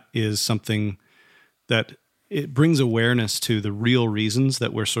think that is something that it brings awareness to the real reasons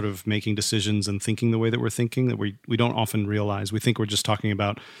that we're sort of making decisions and thinking the way that we're thinking, that we don't often realize. We think we're just talking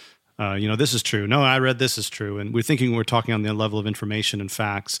about, this is true. No, I read this is true. And we're thinking we're talking on the level of information and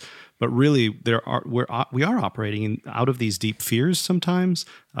facts. But really, we are operating out of these deep fears sometimes,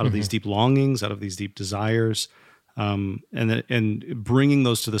 out of these deep longings, out of these deep desires. And bringing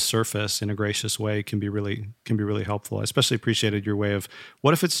those to the surface in a gracious way can be really helpful. I especially appreciated your way of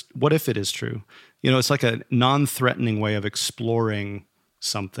what if it is true? It's like a non-threatening way of exploring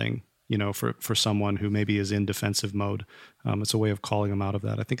something. For someone who maybe is in defensive mode, it's a way of calling them out of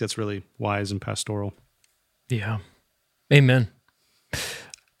that. I think that's really wise and pastoral. Yeah, amen.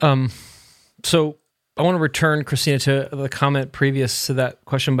 So I want to return, Christina, to the comment previous to that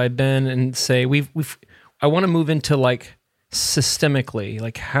question by Ben, and say I want to move into like systemically,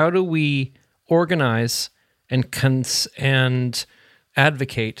 like how do we organize and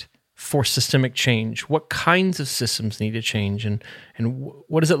advocate for systemic change? What kinds of systems need to change, and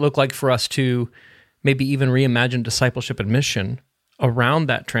what does it look like for us to maybe even reimagine discipleship and mission around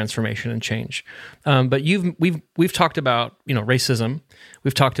that transformation and change? But we've talked about racism,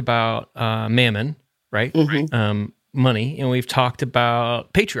 we've talked about mammon, right? Money, and we've talked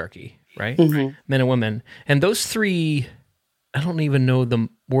about patriarchy. Right? Men and women. And those three, I don't even know the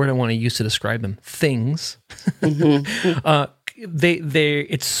word I want to use to describe them, things.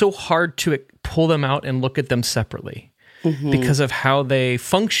 It's so hard to pull them out and look at them separately because of how they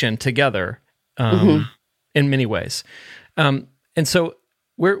function together in many ways. And so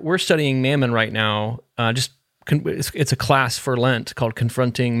we're studying Mammon right now. It's a class for Lent called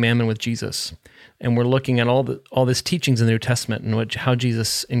Confronting Mammon with Jesus. And we're looking at all these teachings in the New Testament and how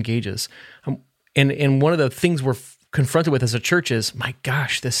Jesus engages. And one of the things we're confronted with as a church is, my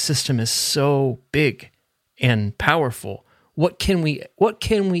gosh, this system is so big and powerful. What can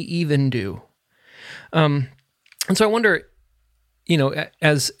we even do? And so I wonder,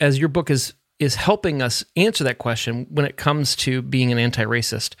 as your book is helping us answer that question when it comes to being an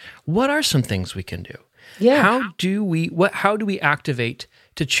anti-racist, what are some things we can do? Yeah. How do we activate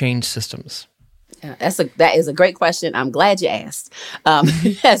to change systems? Yeah, that is a great question. I'm glad you asked.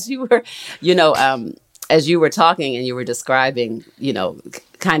 As you were talking and you were describing,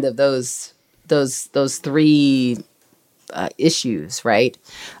 kind of those three issues, right?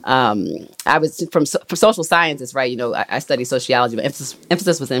 I was from social sciences, right? I study sociology, but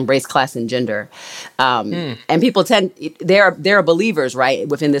emphasis was in race, class, and gender. And people there are believers, right,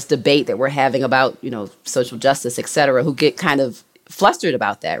 within this debate that we're having about, social justice, et cetera, who get kind of flustered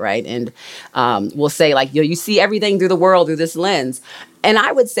about that, right? And we'll say like, you see everything through the world through this lens. And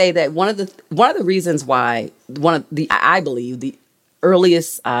I would say that one of the reasons why I believe the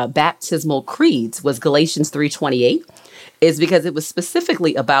earliest baptismal creeds was Galatians 3:28, is because it was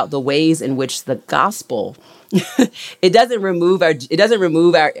specifically about the ways in which the gospel it doesn't remove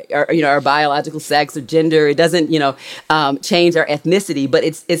our biological sex or gender. It doesn't change our ethnicity, but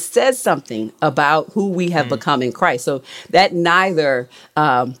it says something about who we have become in Christ. So that neither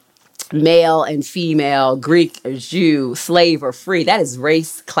male and female, Greek or Jew, slave or free, that is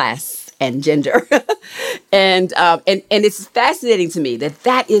race, class, and gender. and it's fascinating to me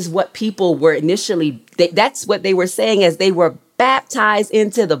that is what people were initially, that's what they were saying as they were baptized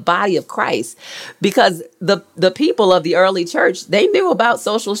into the body of Christ, because the people of the early church, they knew about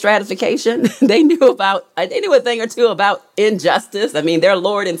social stratification. They knew a thing or two about injustice. I mean, their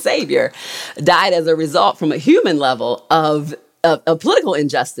Lord and Savior died as a result from a human level of political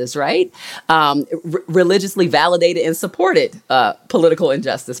injustice, right? Religiously validated and supported political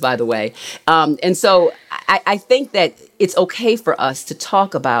injustice, by the way. And so I think that it's okay for us to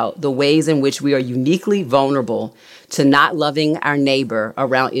talk about the ways in which we are uniquely vulnerable to not loving our neighbor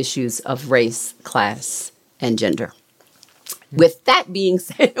around issues of race, class, and gender. With that being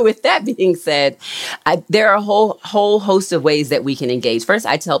said, there are a whole host of ways that we can engage. First,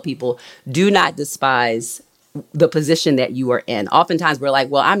 I tell people, do not despise the position that you are in. Oftentimes we're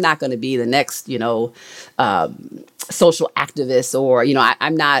like, well, I'm not going to be the next, social activist, or,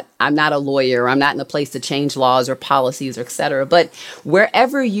 I'm not a lawyer, or I'm not in a place to change laws or policies, or et cetera. But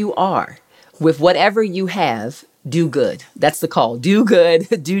wherever you are, with whatever you have, do good. That's the call. Do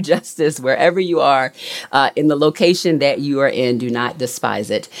good, do justice wherever you are, in the location that you are in. Do not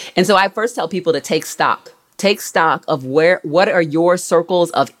despise it. And so I first tell people to take stock. Take stock of what are your circles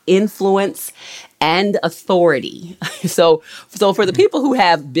of influence and authority. So for the people who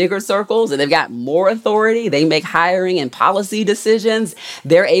have bigger circles and they've got more authority, they make hiring and policy decisions.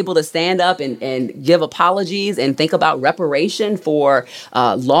 They're able to stand up and give apologies and think about reparation for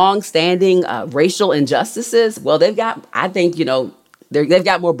long-standing racial injustices. Well, they've got, I think, they've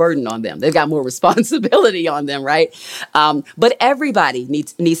got more burden on them. They've got more responsibility on them, right? But everybody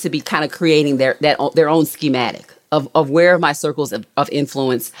needs to be kind of creating their own schematic of where are my circles of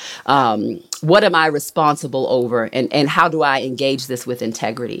influence, what am I responsible over, and how do I engage this with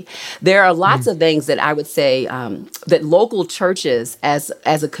integrity? There are lots of things that I would say that local churches as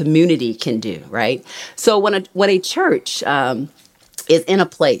a community can do, right? So when a church is in a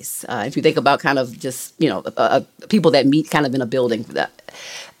place, if you think about kind of just, people that meet kind of in a building,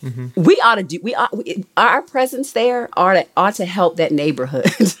 our presence there ought to help that neighborhood.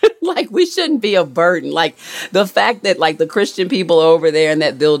 Like, we shouldn't be a burden. Like, the fact that like the Christian people over there in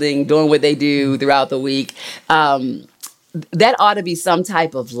that building doing what they do throughout the week, that ought to be some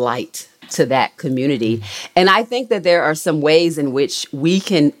type of light to that community. And I think that there are some ways in which we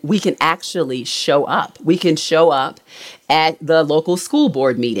can actually show up. We can show up at the local school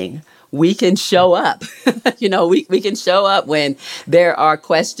board meeting. We can show up, we can show up when there are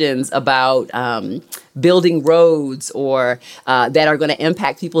questions about building roads or that are going to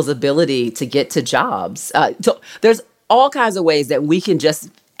impact people's ability to get to jobs. So there's all kinds of ways that we can just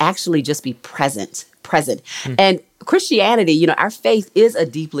be present. And Christianity, our faith is a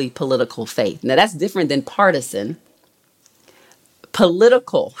deeply political faith. Now, that's different than partisan.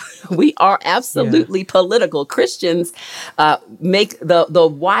 Political. We are absolutely political. Christians make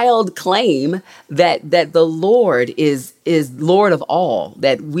the wild claim that the Lord is Lord of all,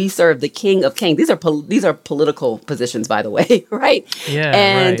 that we serve the King of Kings. These are political positions, by the way, right? Yeah.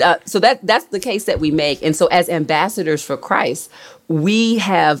 And right. So that's the case that we make. And so as ambassadors for Christ, we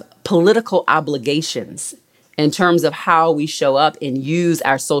have political obligations in terms of how we show up and use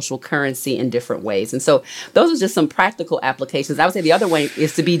our social currency in different ways. And so those are just some practical applications. I would say the other way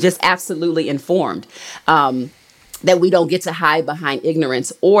is to be just absolutely informed. that we don't get to hide behind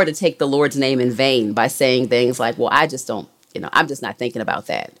ignorance or to take the Lord's name in vain by saying things like, well, I just don't, I'm just not thinking about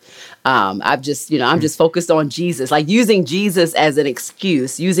that. I'm just focused on Jesus, like using Jesus as an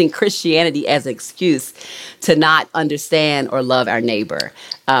excuse, using Christianity as an excuse to not understand or love our neighbor.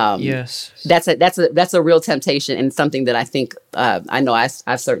 Yes. That's a real temptation, and something that I think, I know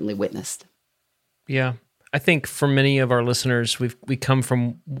I've certainly witnessed. Yeah. I think for many of our listeners, we come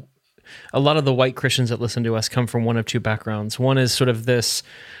from, a lot of the white Christians that listen to us come from one of two backgrounds. One is sort of this,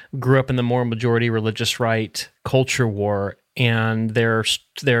 grew up in the moral majority religious right culture war, and they're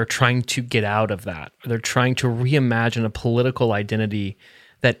trying to get out of that. They're trying to reimagine a political identity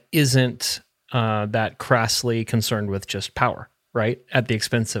that isn't that crassly concerned with just power, right? At the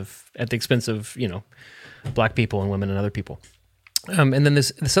expense of Black people and women and other people. And then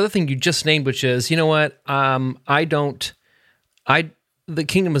this other thing you just named, which is, you know what? The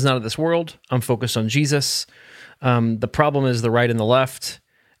kingdom is not of this world. I'm focused on Jesus. The problem is the right and the left,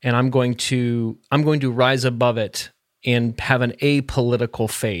 and I'm going to rise above it and have an apolitical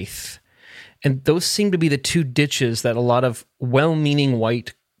faith. And those seem to be the two ditches that a lot of well-meaning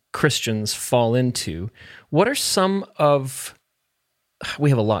white Christians fall into. What are some of... We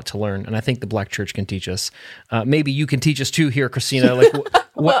have a lot to learn, and I think the Black church can teach us. Maybe you can teach us too here, Christina. Like,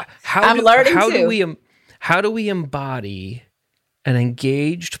 I'm learning too. How do we embody an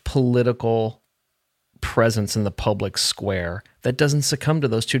engaged political presence in the public square that doesn't succumb to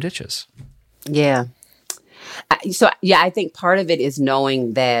those two ditches? Yeah. I think part of it is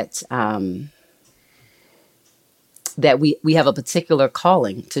knowing that that we have a particular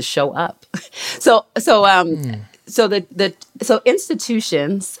calling to show up. So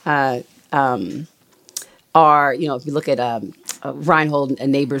institutions are, if you look at Reinhold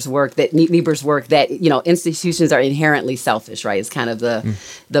and Niebuhr's work, that institutions are inherently selfish, right? It's kind of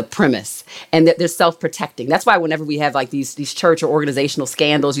the premise, and that they're self-protecting. That's why whenever we have like these church or organizational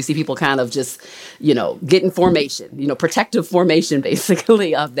scandals, you see people kind of just, get in formation, protective formation,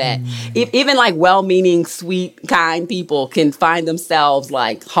 basically, of that. Even like well-meaning, sweet, kind people can find themselves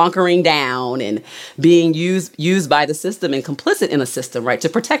like hunkering down and being used by the system and complicit in a system, right, to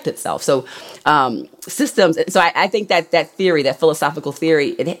protect itself. So systems. So I think that theory, that philosophical theory,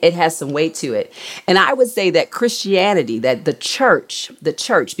 it has some weight to it. And I would say that Christianity, that the church,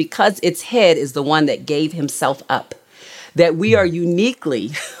 because its head is the one that gave himself up, that we are uniquely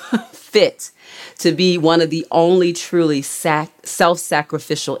fit to be one of the only truly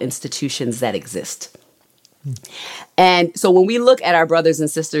self-sacrificial institutions that exist. And so when we look at our brothers and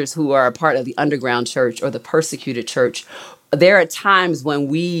sisters who are a part of the underground church or the persecuted church, there are times when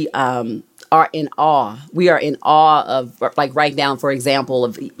we are in awe. We are in awe of, like right now, for example,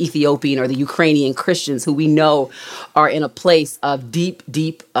 of Ethiopian or the Ukrainian Christians who we know are in a place of deep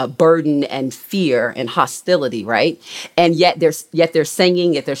burden and fear and hostility, right? And yet they're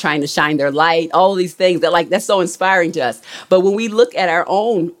singing, yet they're trying to shine their light. All of these things that's so inspiring to us. But when we look at our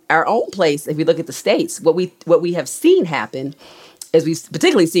own place, if we look at the States, what we have seen happen is we've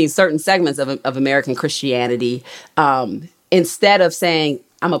particularly seen certain segments of American Christianity, instead of saying,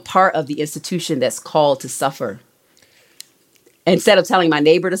 I'm a part of the institution that's called to suffer. Instead of telling my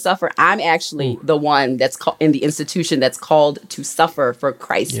neighbor to suffer, I'm actually the one that's in the institution that's called to suffer for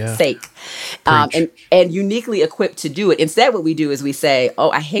Christ's sake, and uniquely equipped to do it. Instead, what we do is we say, oh,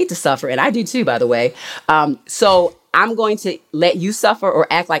 I hate to suffer, and I do too, by the way. So I'm going to let you suffer or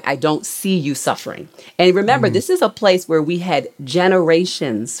act like I don't see you suffering. And remember, this is a place where we had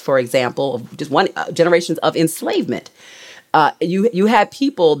generations, for example, of just generations of enslavement. You had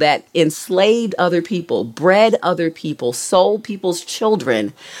people that enslaved other people, bred other people, sold people's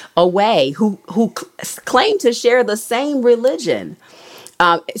children away who claimed to share the same religion.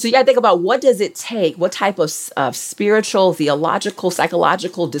 So you got to think about, what does it take? What type of spiritual, theological,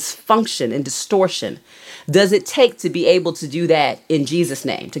 psychological dysfunction and distortion does it take to be able to do that in Jesus'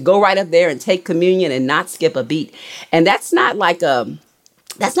 name? To go right up there and take communion and not skip a beat. And that's not like an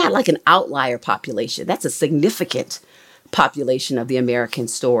outlier population. That's a significant population of the American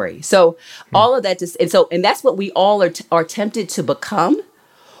story. So all of that, and that's what we all are tempted to become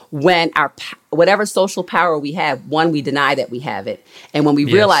when whatever social power we have, one, we deny that we have it. And when we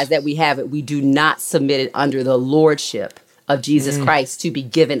realize that we have it, we do not submit it under the lordship of Jesus Christ to be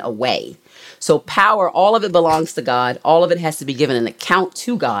given away. So power, all of it belongs to God. All of it has to be given an account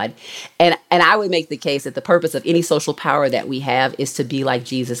to God. And I would make the case that the purpose of any social power that we have is to be like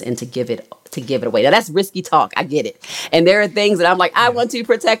Jesus and to give it away. Now, that's risky talk. I get it. And there are things that I'm like, I want to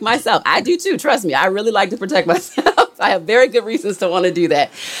protect myself. I do too. Trust me. I really like to protect myself. I have very good reasons to want to do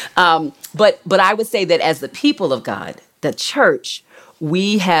that. But I would say that as the people of God, the church,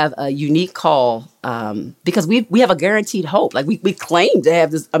 we have a unique call because we have a guaranteed hope. Like we claim to have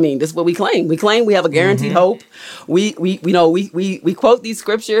this. I mean, this is what we claim. We claim we have a guaranteed hope. We quote these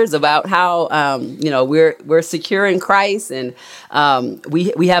scriptures about how we're secure in Christ, and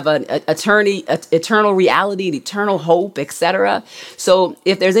we have an eternal reality, an eternal hope, etc. So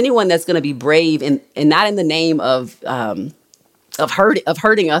if there's anyone that's going to be brave and not in the name of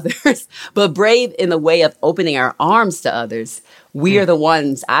hurting others, but brave in the way of opening our arms to others, we are the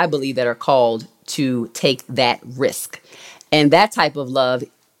ones, I believe, that are called to take that risk. And that type of love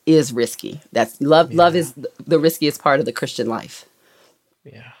is risky. That's love. Yeah. Love is the riskiest part of the Christian life.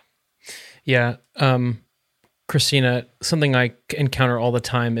 Yeah. Yeah. Christina, something I encounter all the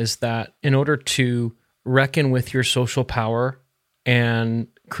time is that in order to reckon with your social power and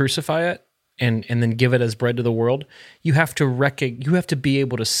crucify it, and then give it as bread to the world, you have to be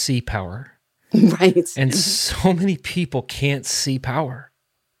able to see power. Right. And so many people can't see power.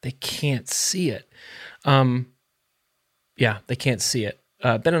 They can't see it. They can't see it.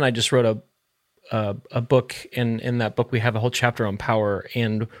 Ben and I just wrote a book, and in that book we have a whole chapter on power,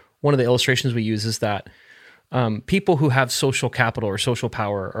 and one of the illustrations we use is that people who have social capital or social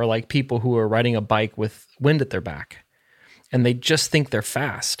power are like people who are riding a bike with wind at their back, and they just think they're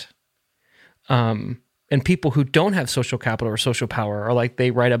fast. And people who don't have social capital or social power are like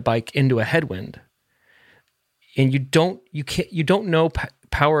they ride a bike into a headwind. And you don't know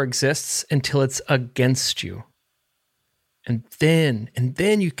power exists until it's against you. And then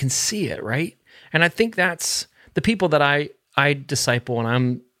you can see it, right? And I think that's the people that I disciple and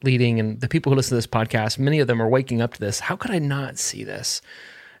I'm leading, and the people who listen to this podcast, many of them are waking up to this. How could I not see this?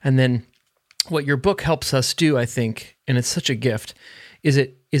 And then what your book helps us do, I think, and it's such a gift, is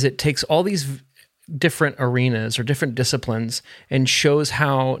it takes all these different arenas or different disciplines and shows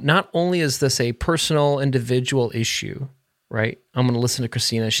how not only is this a personal, individual issue, right? I'm going to listen to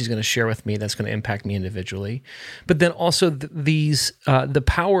Christina. She's going to share with me that's going to impact me individually. But then also the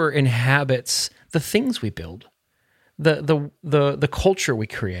power inhabits the things we build, the culture we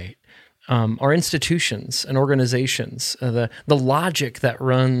create, our institutions and organizations, the logic that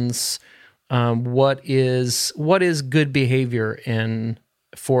runs what is good behavior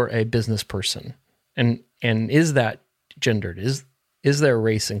for a business person, and is that gendered? Is there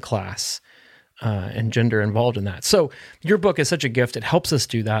race and class and gender involved in that? So your book is such a gift. It helps us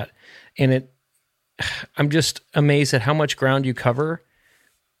do that, and I'm just amazed at how much ground you cover,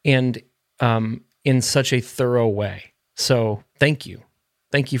 and in such a thorough way. So thank you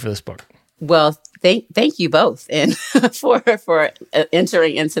for this book. Well, thank you both, and for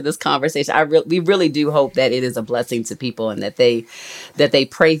entering into this conversation. We really do hope that it is a blessing to people, and that they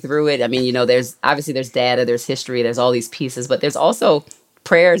pray through it. I mean, there's data, there's history, there's all these pieces, but there's also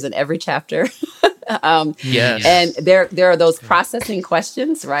prayers in every chapter. Yes. And there are those processing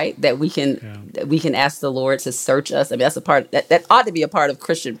questions, right, that we can ask the Lord to search us. I mean, that's a part that ought to be a part of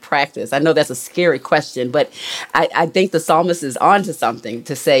Christian practice. I know that's a scary question, but I think the psalmist is onto something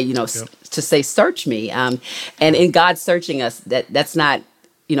to say, to say, search me. And in God searching us, that's not,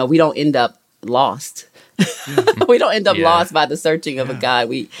 we don't end up lost. We don't end up lost by the searching of a God.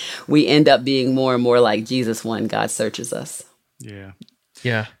 We end up being more and more like Jesus when God searches us. Yeah.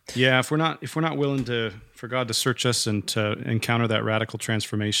 Yeah. Yeah. If we're not willing for God to search us and to encounter that radical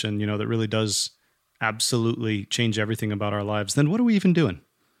transformation, that really does absolutely change everything about our lives, then what are we even doing?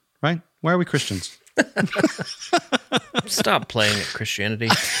 Right? Why are we Christians? Stop playing at Christianity.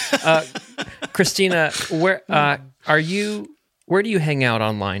 Christina, where do you hang out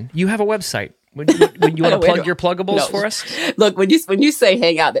online? You have a website. Would you want to plug your pluggables for us? Look, when you say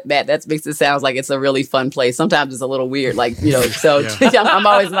hang out, Matt, that makes it sound like it's a really fun place. Sometimes it's a little weird, so I'm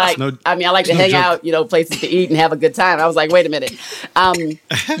always like, I like to hang out, places to eat and have a good time. I was like, wait a minute.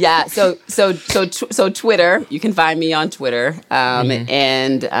 So Twitter, you can find me on Twitter.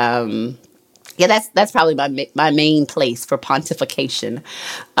 That's probably my main place for pontification.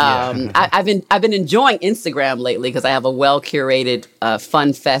 I've been enjoying Instagram lately because I have a well curated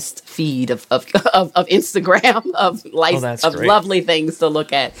fun fest feed of Instagram of lovely things to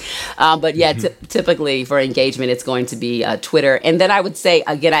look at. Typically for engagement, it's going to be Twitter, and then I would say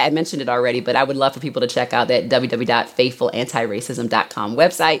again, I mentioned it already, but I would love for people to check out that www.faithfulantiracism.com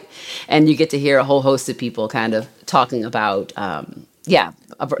website, and you get to hear a whole host of people kind of talking about.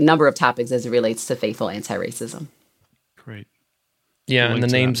 A number of topics as it relates to faithful anti-racism. Great. Yeah, and the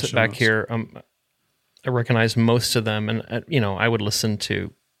names back here, I recognize most of them, and I would listen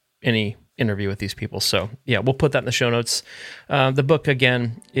to any interview with these people. So yeah, we'll put that in the show notes. The book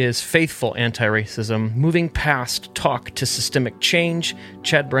again is Faithful Anti-Racism: Moving Past Talk to Systemic Change.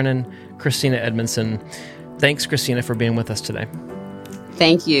 Chad Brennan, Christina Edmondson. Thanks, Christina, for being with us today.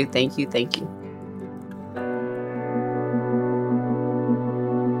 Thank you. Thank you. Thank you.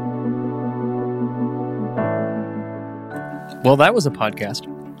 Well, that was a podcast.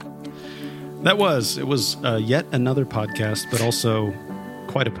 It was yet another podcast, but also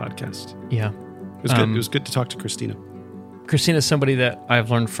quite a podcast. Yeah. It was good. It was good to talk to Christina. Christina is somebody that I've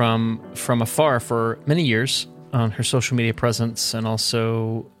learned from afar for many years on her social media presence, and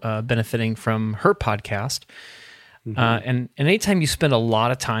also benefiting from her podcast. Mm-hmm. And anytime you spend a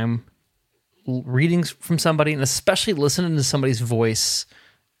lot of time reading from somebody, and especially listening to somebody's voice,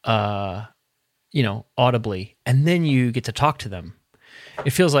 audibly, and then you get to talk to them,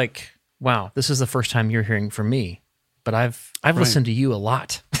 it feels like, wow, this is the first time you're hearing from me, but I've listened to you a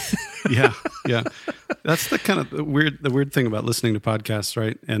lot. Yeah. That's the kind of the weird thing about listening to podcasts,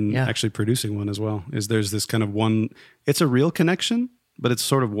 right? And actually producing one as well, is there's this kind of one, it's a real connection, but it's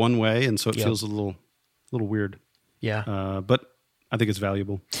sort of one way. And so it feels a little weird. Yeah. But I think it's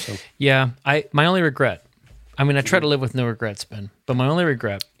valuable. So yeah, my only regret, I try to live with no regrets, Ben, but my only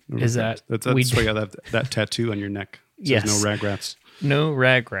regret is that that's why you got that tattoo on your neck. It says no ragrats. No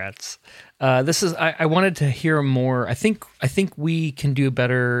ragrats. I wanted to hear more. I think we can do a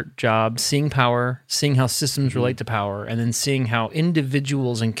better job seeing power, seeing how systems relate to power, and then seeing how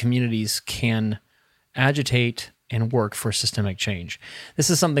individuals and communities can agitate and work for systemic change. This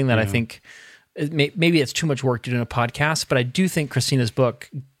is something that I think maybe it's too much work to do in a podcast, but I do think Christina's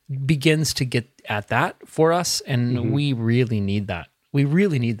book begins to get at that for us, and we really need that. We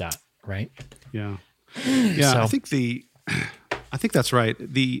really need that, right? Yeah. Yeah, so. I think that's right.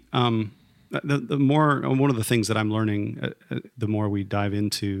 The more, one of the things that I'm learning, the more we dive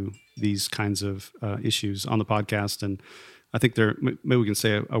into these kinds of issues on the podcast, and I think maybe we can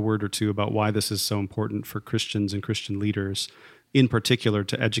say a word or two about why this is so important for Christians and Christian leaders, in particular,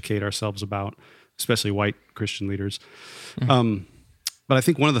 to educate ourselves about, especially white Christian leaders. Mm-hmm. But I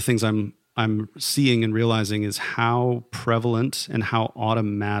think one of the things I'm seeing and realizing is how prevalent and how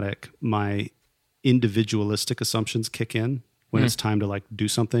automatic my individualistic assumptions kick in when it's time to do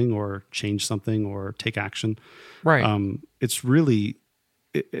something or change something or take action. Right. It's really,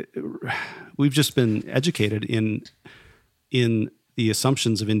 we've just been educated in the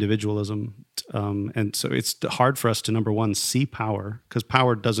assumptions of individualism. And so it's hard for us to, number one, see power, because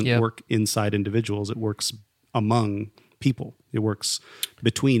power doesn't work inside individuals. It works among people. It works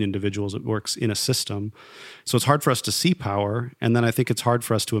between individuals. It works in a system. So it's hard for us to see power. And then I think it's hard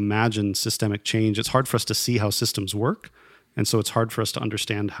for us to imagine systemic change. It's hard for us to see how systems work. And so it's hard for us to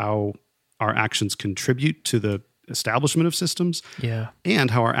understand how our actions contribute to the establishment of systems,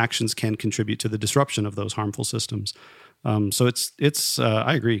 and how our actions can contribute to the disruption of those harmful systems. So it's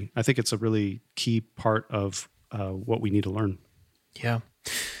I agree. I think it's a really key part of what we need to learn. Yeah,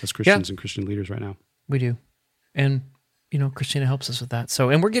 as Christians and Christian leaders right now. We do, and Christina helps us with that. So,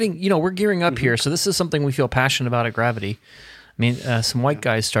 and we're gearing up here. So this is something we feel passionate about at Gravity. Some white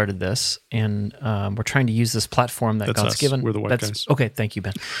guys started this, and we're trying to use this platform that God's given. We're the white guys. Okay, thank you,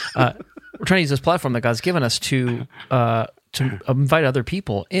 Ben. We're trying to use this platform that God's given us to invite other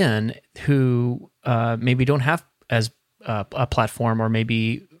people in who maybe don't have as a platform, or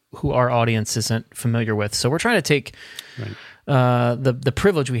maybe who our audience isn't familiar with. So we're trying to take the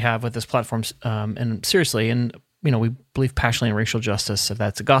privilege we have with this platform and seriously. And we believe passionately in racial justice. If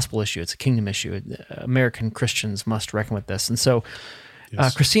that's a gospel issue, it's a kingdom issue. American Christians must reckon with this. And so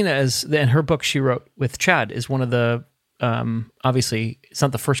Christina and her book she wrote with Chad is one of the, obviously it's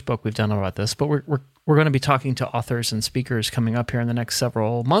not the first book we've done about this, but we're going to be talking to authors and speakers coming up here in the next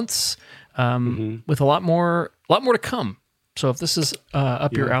several months with a lot more to come. So if this is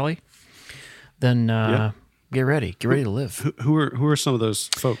up your alley, then get ready to live. Who are some of those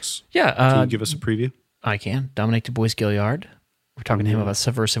folks? Yeah. Can you give us a preview? I can. Dominic Du Bois-Gilliard. We're talking to him about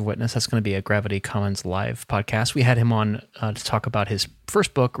Subversive Witness. That's going to be a Gravity Commons live podcast. We had him on to talk about his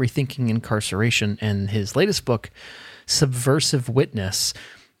first book, Rethinking Incarceration, and his latest book, Subversive Witness.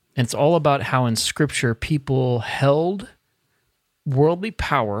 And it's all about how in Scripture people held worldly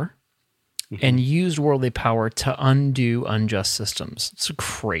power and used worldly power to undo unjust systems. It's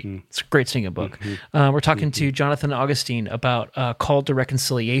great. It's a great singing book. We're talking to Jonathan Augustine about Call to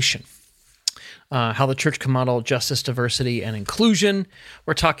Reconciliation. How the church can model justice, diversity, and inclusion.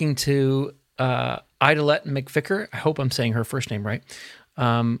 We're talking to Idalette McVicker. I hope I'm saying her first name right.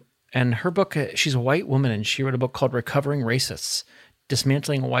 And her book, she's a white woman, and she wrote a book called Recovering Racists,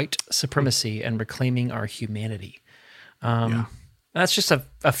 Dismantling White Supremacy and Reclaiming Our Humanity. That's just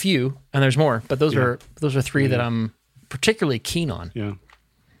a few, and there's more, but those are three that I'm particularly keen on.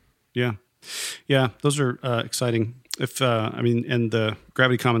 Yeah. Those are exciting And the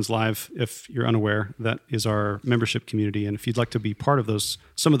Gravity Commons Live, if you're unaware, that is our membership community. And if you'd like to be part of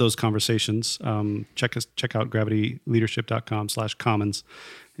some of those conversations, check out gravityleadership.com/commons,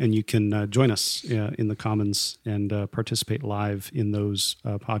 and you can join us in the Commons and participate live in those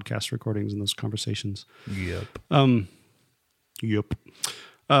podcast recordings and those conversations. Yep.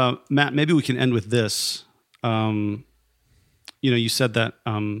 Matt, maybe we can end with this. You said that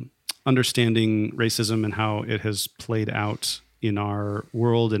understanding racism and how it has played out in our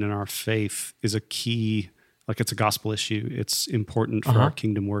world and in our faith is a key, like it's a gospel issue. It's important for our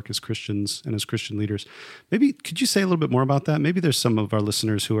kingdom work as Christians and as Christian leaders. Maybe could you say a little bit more about that? Maybe there's some of our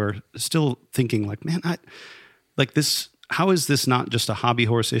listeners who are still thinking like, man, how is this not just a hobby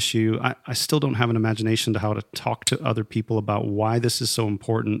horse issue? I still don't have an imagination to how to talk to other people about why this is so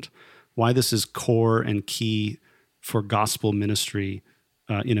important, why this is core and key for gospel ministry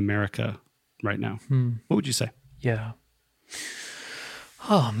in America right now. What would you say? Yeah.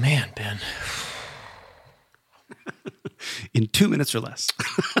 Oh, man, Ben. In 2 minutes or less.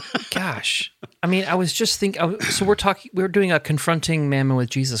 Gosh. I mean, I was just thinking, so we're doing a Confronting Mammon with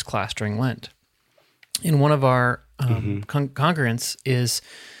Jesus class during Lent. And one of our congregants is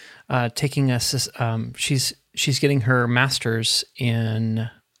taking us, she's getting her master's in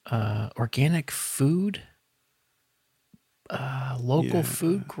organic food, local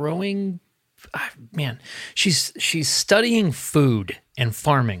food growing. Man, she's studying food and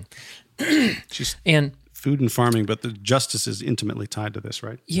farming. She's and food and farming, but the justice is intimately tied to this,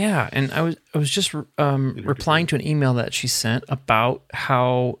 right? Yeah, and I was just replying to an email that she sent about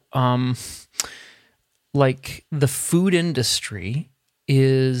how like the food industry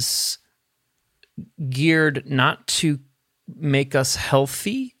is geared not to make us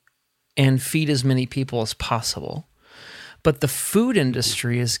healthy and feed as many people as possible, but the food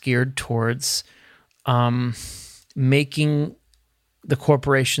industry is geared towards making the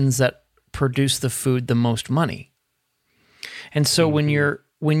corporations that produce the food the most money. And so when you're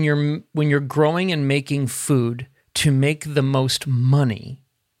growing and making food to make the most money,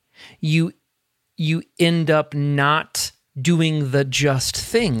 you end up not doing the just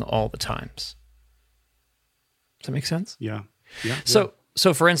thing all the times. Does that make sense? Yeah. So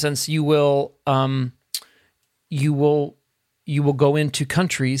for instance, you will go into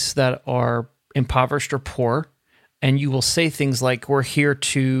countries that are impoverished or poor, and you will say things like, "We're here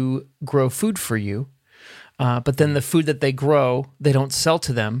to grow food for you," but then the food that they grow, they don't sell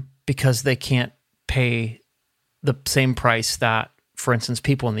to them because they can't pay the same price that, for instance,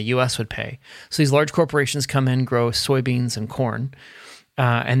 people in the U.S. would pay. So these large corporations come in, grow soybeans and corn,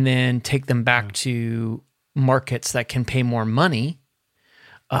 and then take them back to markets that can pay more money.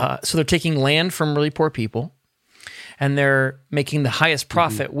 So they're taking land from really poor people, and they're making the highest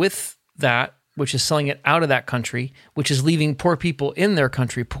profit with that, which is selling it out of that country, which is leaving poor people in their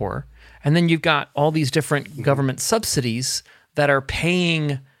country poor. And then you've got all these different government subsidies that are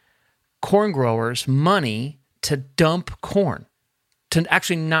paying corn growers money to dump corn, to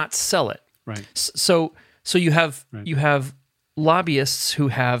actually not sell it. Right. So you have lobbyists who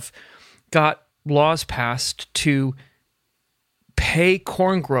have got laws passed to pay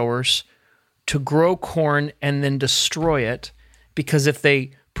corn growers to grow corn and then destroy it, because if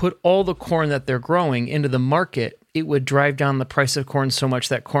they put all the corn that they're growing into the market, it would drive down the price of corn so much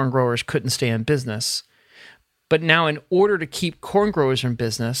that corn growers couldn't stay in business. But now, in order to keep corn growers in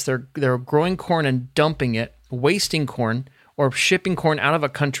business, they're growing corn and dumping it, wasting corn, or shipping corn out of a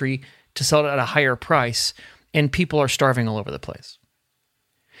country to sell it at a higher price, and people are starving all over the place.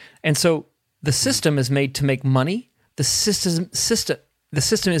 And so the system is made to make money. The system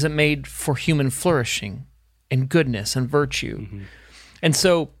isn't made for human flourishing and goodness and virtue. And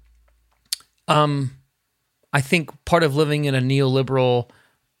so I think part of living in a neoliberal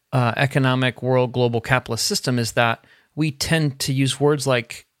economic world, global capitalist system is that we tend to use words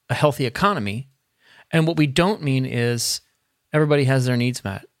like a healthy economy, and what we don't mean is everybody has their needs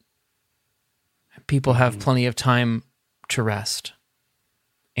met. People have plenty of time to rest,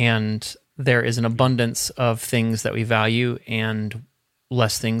 and there is an abundance of things that we value and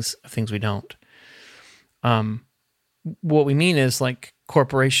less things we don't. What we mean is like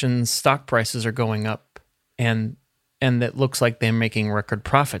corporations' stock prices are going up, and it looks like they're making record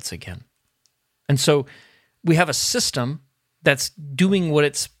profits again. And so we have a system that's doing what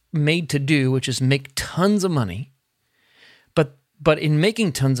it's made to do, which is make tons of money. But in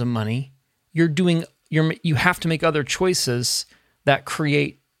making tons of money, you have to make other choices that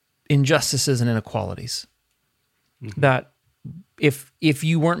create injustices and inequalities. That if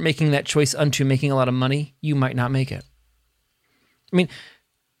you weren't making that choice unto making a lot of money, you might not make it. I mean,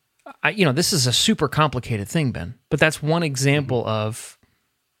 this is a super complicated thing, Ben, but that's one example of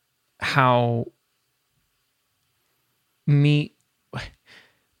how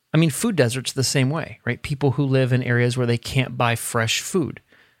food deserts the same way, right? People who live in areas where they can't buy fresh food,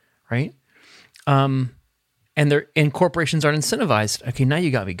 right? And corporations aren't incentivized. Okay, now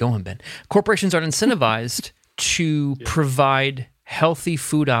you got me going, Ben. Corporations aren't incentivized to provide healthy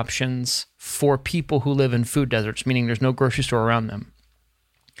food options for people who live in food deserts, meaning there's no grocery store around them.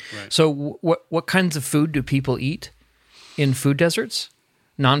 Right. So what kinds of food do people eat in food deserts?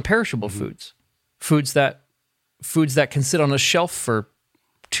 Non-perishable foods. Foods that can sit on a shelf for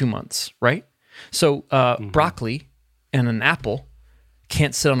 2 months, right? So broccoli and an apple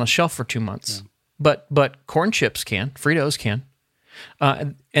can't sit on a shelf for 2 months. Yeah. But corn chips can, Fritos can.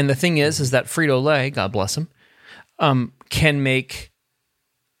 And the thing is that Frito-Lay, God bless them, can make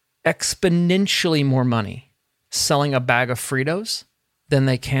exponentially more money selling a bag of Fritos than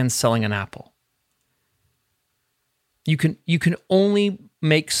they can selling an apple. You can only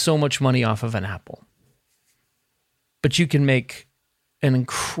make so much money off of an apple, but you can make an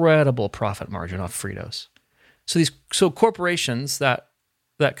incredible profit margin off Fritos. So corporations that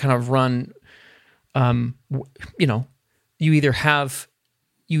kind of run, you either have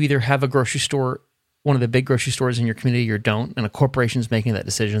a grocery store, one of the big grocery stores in your community, or don't, and a corporation's making that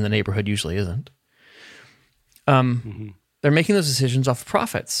decision. The neighborhood usually isn't. They're making those decisions off of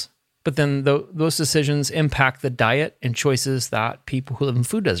profits, but then those decisions impact the diet and choices that people who live in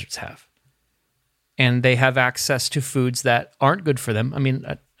food deserts have. And they have access to foods that aren't good for them. I mean,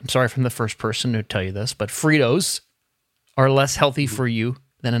 I'm sorry from the first person to tell you this, but Fritos are less healthy for you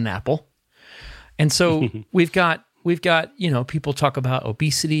than an apple. And so we've got, people talk about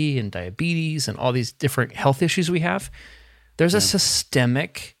obesity and diabetes and all these different health issues we have. There's a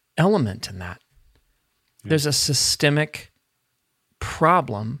systemic element in that. There's a systemic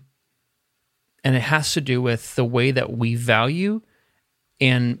problem, and it has to do with the way that we value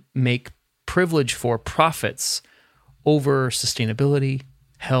and make privilege for profits over sustainability,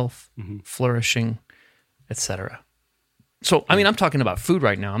 health, flourishing, etc. So, I'm talking about food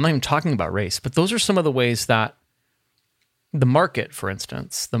right now. I'm not even talking about race, but those are some of the ways that the market, for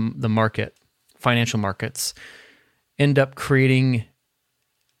instance, the market, financial markets, end up creating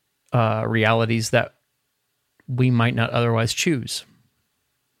realities that we might not otherwise choose.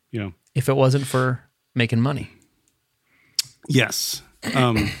 Yeah. If it wasn't for making money. Yes.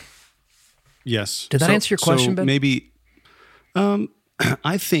 Yes. Did that answer your question, Ben? Maybe,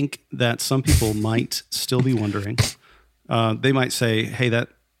 I think that some people might still be wondering. They might say, "Hey, that,"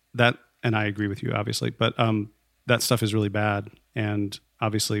 and I agree with you, obviously, but that stuff is really bad, and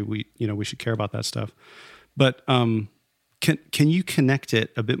obviously we should care about that stuff. But can you connect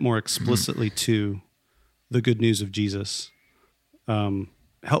it a bit more explicitly to the good news of Jesus?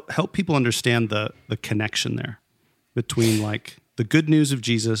 Help people understand the connection there between like the good news of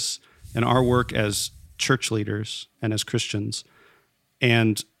Jesus and our work as church leaders and as Christians,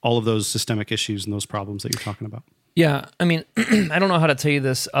 and all of those systemic issues and those problems that you're talking about. Yeah, I don't know how to tell you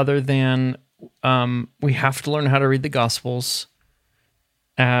this other than we have to learn how to read the Gospels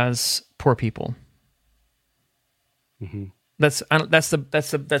as poor people. That's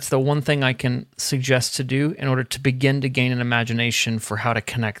the one thing I can suggest to do in order to begin to gain an imagination for how to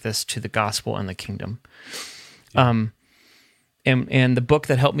connect this to the gospel and the kingdom. Yeah. And the book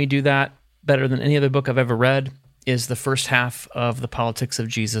that helped me do that better than any other book I've ever read is the first half of The Politics of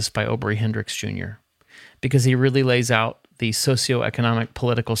Jesus by Aubrey Hendricks Jr., because he really lays out the socioeconomic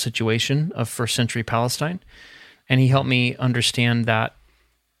political situation of first century Palestine. And he helped me understand that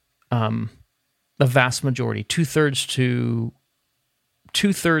the vast majority, two-thirds to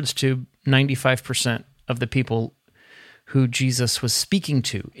 95% of the people who Jesus was speaking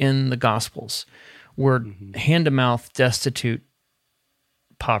to in the Gospels were hand-to-mouth, destitute,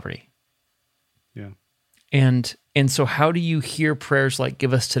 poverty. Yeah. And so how do you hear prayers like,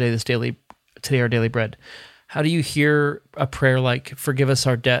 "Give us today our daily bread"? How do you hear a prayer like, "Forgive us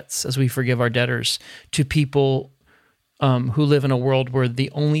our debts as we forgive our debtors," to people who live in a world where the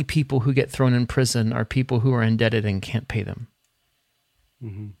only people who get thrown in prison are people who are indebted and can't pay them?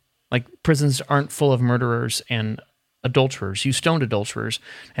 Like, prisons aren't full of murderers and adulterers. You stoned adulterers,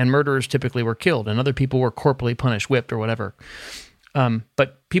 and murderers typically were killed, and other people were corporally punished, whipped, or whatever.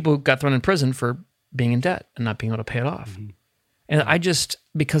 But people got thrown in prison for being in debt and not being able to pay it off. And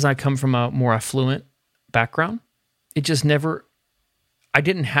because I come from a more affluent background, I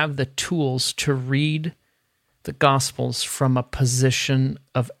didn't have the tools to read the Gospels from a position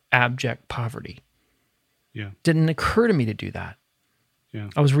of abject poverty. Yeah. Didn't occur to me to do that. Yeah.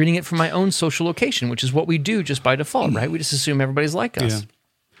 I was reading it from my own social location, which is what we do just by default, right? We just assume everybody's like us.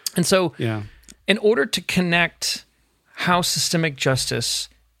 And so Yeah. in order to connect how systemic justice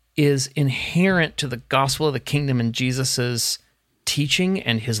is inherent to the gospel of the kingdom and Jesus's teaching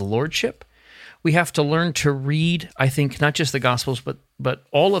and his lordship, we have to learn to read, I think, not just the gospels, but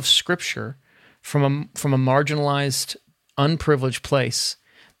all of Scripture from a marginalized, unprivileged place.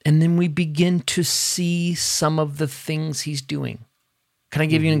 And then we begin to see some of the things he's doing. Can I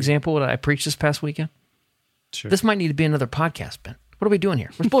give you an example of what I preached this past weekend? Sure. This might need to be another podcast, Ben. What are we doing here?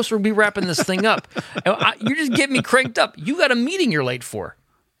 We're supposed to be wrapping this thing up. You're just getting me cranked up. You got a meeting you're late for.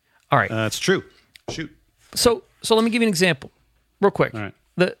 All right. That's true. Shoot. So let me give you an example real quick. All right.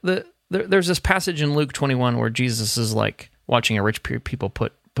 There's this passage in Luke 21 where Jesus is like watching a rich people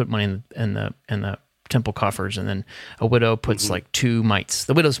put money in the temple coffers, and then a widow puts like 2 mites.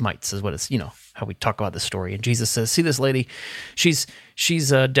 The widow's mites is what it's, how we talk about the story. And Jesus says, see this lady, she's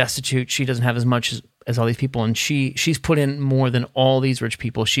destitute. She doesn't have as much as all these people, and she's put in more than all these rich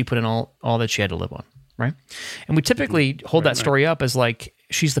people. She put in all that she had to live on, right? And we typically hold that story up as like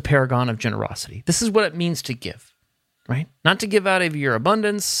she's the paragon of generosity. This is what it means to give, right? Not to give out of your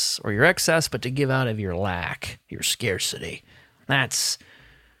abundance or your excess, but to give out of your lack, your scarcity. That's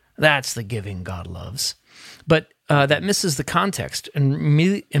the giving God loves. But that misses the context. And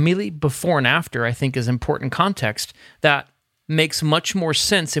immediately before and after, I think, is important context that makes much more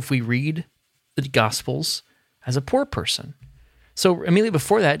sense if we read the Gospels as a poor person. So immediately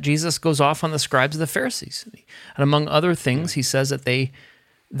before that, Jesus goes off on the scribes of the Pharisees. And among other things, he says that they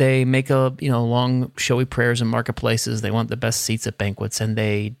make long, showy prayers in marketplaces. They want the best seats at banquets, and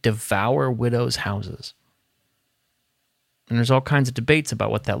they devour widows' houses. And there's all kinds of debates about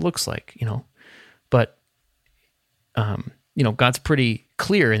what that looks like, But, God's pretty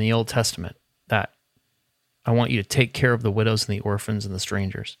clear in the Old Testament that I want you to take care of the widows and the orphans and the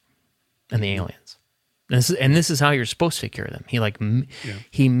strangers and the aliens. And this is how you're supposed to take care of them.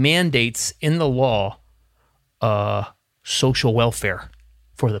 He mandates in the law social welfare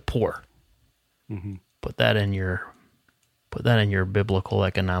for the poor. Mm-hmm. Put that in your biblical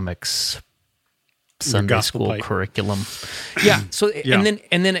economics Sunday school curriculum. Yeah. So and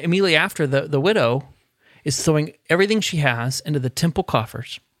then immediately after, the widow is throwing everything she has into the temple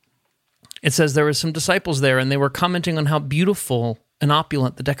coffers. It says there were some disciples there, and they were commenting on how beautiful and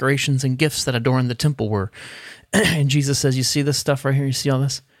opulent the decorations and gifts that adorned the temple were. And Jesus says, "You see this stuff right here? You see all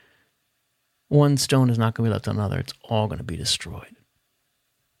this? One stone is not going to be left on another. It's all going to be destroyed."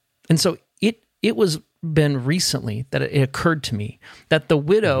 And so it was been recently that it occurred to me that the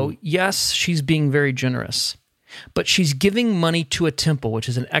widow, yes, she's being very generous, but she's giving money to a temple, which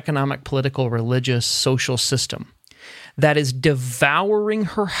is an economic, political, religious, social system that is devouring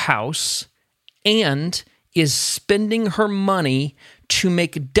her house and is spending her money to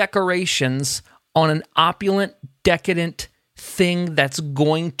make decorations on an opulent, decadent thing that's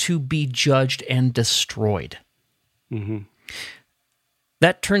going to be judged and destroyed. Mm-hmm.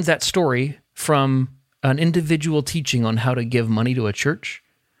 That turns that story from an individual teaching on how to give money to a church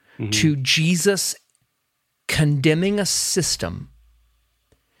to Jesus condemning a system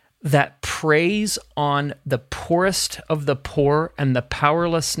that preys on the poorest of the poor and the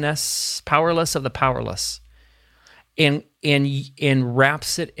powerless of the powerless, and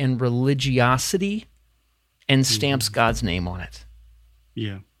wraps it in religiosity and stamps God's name on it.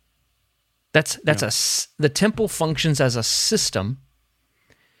 Yeah. The temple functions as a system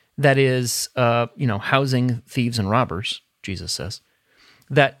that is, housing thieves and robbers, Jesus says,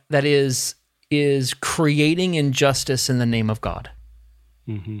 that is creating injustice in the name of God.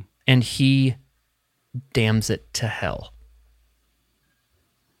 Mm-hmm. And he damns it to hell.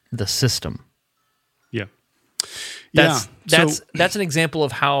 The system. Yeah. That's an example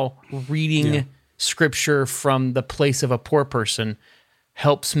of how reading Scripture from the place of a poor person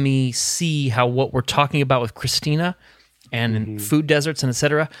helps me see how what we're talking about with Christina and in food deserts and et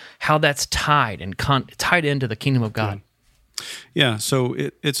cetera, how that's tied and tied into the kingdom of God. Yeah. So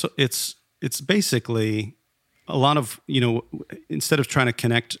it's basically a lot of, instead of trying to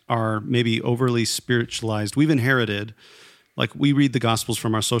connect our maybe overly spiritualized, we've inherited, like we read the Gospels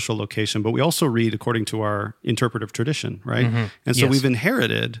from our social location, but we also read according to our interpretive tradition, right? Mm-hmm. And so we've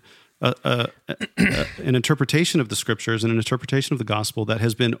inherited an interpretation of the Scriptures and an interpretation of the Gospel that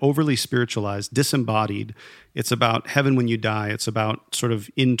has been overly spiritualized, disembodied. It's about heaven when you die. It's about sort of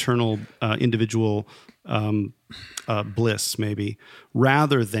internal, individual bliss, maybe,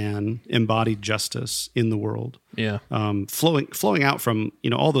 rather than embodied justice in the world. Yeah, flowing out from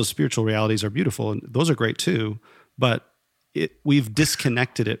all those spiritual realities are beautiful, and those are great too. But we've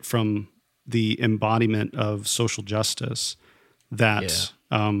disconnected it from the embodiment of social justice that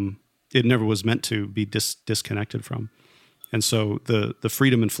it never was meant to be disconnected from. And so the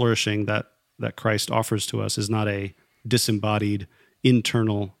freedom and flourishing that Christ offers to us is not a disembodied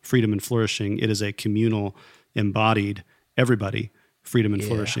internal freedom and flourishing. It is a communal, embodied, everybody freedom and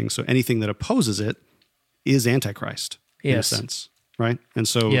flourishing. So anything that opposes it is Antichrist in a sense, right? And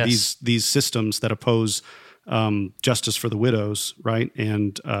so these systems that oppose justice for the widows, right,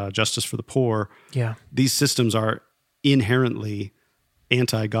 and justice for the poor, these systems are inherently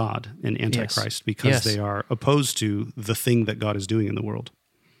anti-God and antichrist because they are opposed to the thing that God is doing in the world.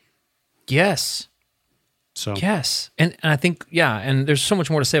 Yes. So and I think and there's so much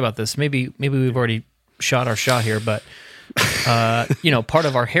more to say about this. Maybe we've already shot our shot here, but part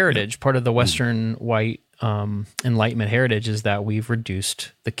of our heritage, part of the Western white Enlightenment heritage is that we've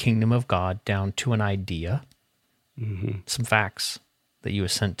reduced the kingdom of God down to an idea, some facts that you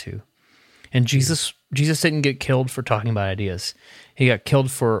assent to. And Jesus didn't get killed for talking about ideas. He got killed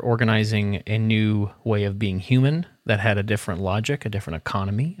for organizing a new way of being human that had a different logic, a different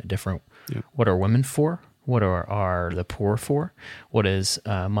economy, a different what are women for? What are the poor for? What is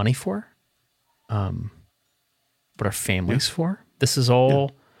money for? What are families for? This is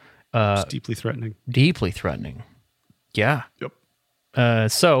all it's deeply threatening. Deeply threatening. Yeah. Yep.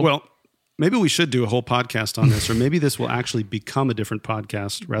 Well, maybe we should do a whole podcast on this, or maybe this will actually become a different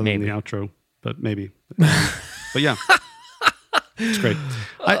podcast rather than the outro. But maybe. But yeah, it's great.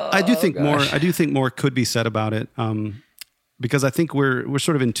 I do think more. I do think more could be said about it, because I think we're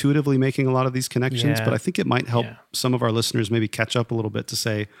sort of intuitively making a lot of these connections. But I think it might help some of our listeners maybe catch up a little bit to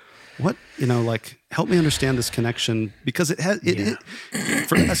say, what, help me understand this connection, because it has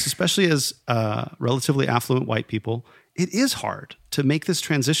for us, especially as relatively affluent white people, it is hard to make this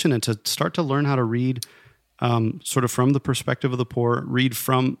transition and to start to learn how to read sort of from the perspective of the poor, read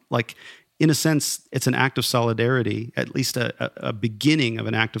from, in a sense, it's an act of solidarity, at least a beginning of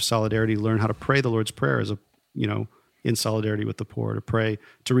an act of solidarity, learn how to pray the Lord's Prayer as in solidarity with the poor, to pray,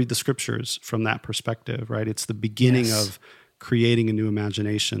 to read the scriptures from that perspective, right? It's the beginning of creating a new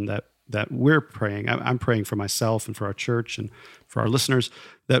imagination that we're praying. I'm praying for myself and for our church and for our listeners,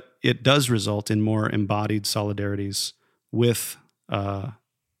 that it does result in more embodied solidarities with the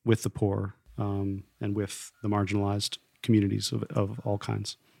poor and with the marginalized communities of all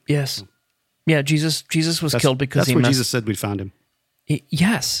kinds. Yes. So, Jesus was killed because that's where Jesus said we found him.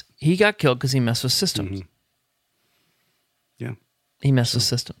 He got killed because he messed with systems. Mm-hmm. Yeah. He messed with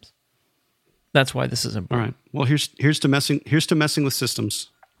systems. That's why this is important. All right. Well, here's to messing with systems.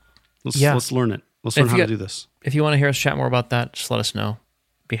 Let's learn it. Let's learn how to do this. If you want to hear us chat more about that, just let us know.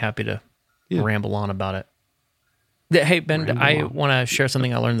 Be happy to ramble on about it. Hey, Ben, I want to share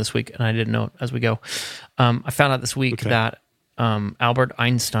something I learned this week, and I didn't know it as we go. I found out this week that Albert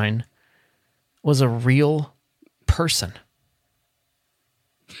Einstein was a real person.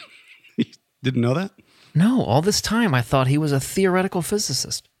 Didn't know that? No, all this time I thought he was a theoretical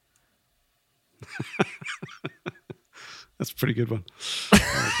physicist. That's a pretty good one.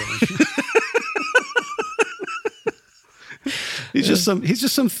 He's just some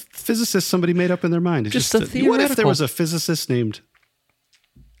physicist somebody made up in their mind. It's just a theoretical. What if there was a physicist named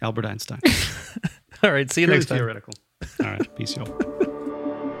Albert Einstein? All right, see you next time. Theoretical. All right, peace, y'all.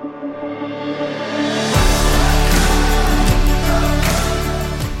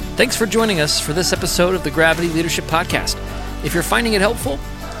 Thanks for joining us for this episode of the Gravity Leadership Podcast. If you're finding it helpful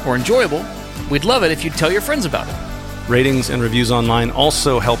or enjoyable, we'd love it if you'd tell your friends about it. Ratings and reviews online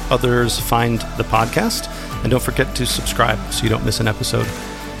also help others find the podcast. And don't forget to subscribe so you don't miss an episode.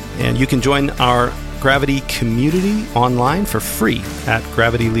 And you can join our Gravity community online for free at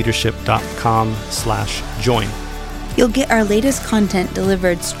gravityleadership.com/join. You'll get our latest content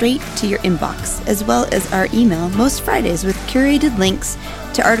delivered straight to your inbox, as well as our email most Fridays with curated links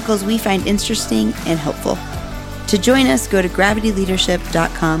to articles we find interesting and helpful. To join us, go to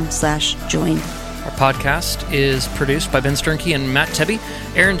gravityleadership.com/join. Our podcast is produced by Ben Sternke and Matt Tebbe.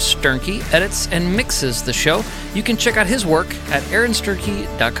 Aaron Sternke edits and mixes the show. You can check out his work at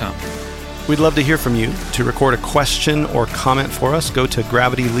aaronsternke.com. We'd love to hear from you. To record a question or comment for us, go to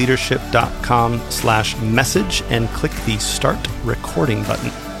gravityleadership.com/message and click the Start Recording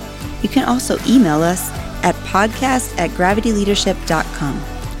button. You can also email us at podcast@gravityleadership.com.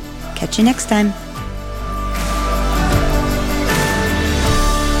 Catch you next time.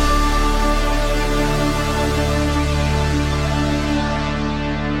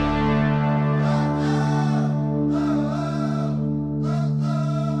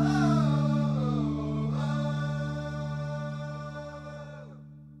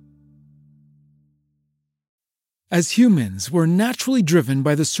 As humans, we're naturally driven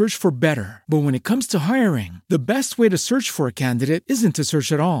by the search for better. But when it comes to hiring, the best way to search for a candidate isn't to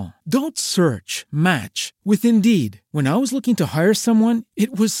search at all. Don't search, match with Indeed. When I was looking to hire someone,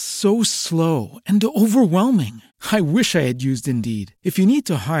 it was so slow and overwhelming. I wish I had used Indeed. If you need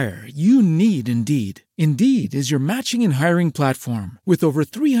to hire, you need Indeed. Indeed is your matching and hiring platform with over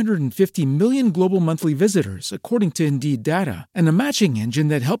 350 million global monthly visitors, according to Indeed data, and a matching engine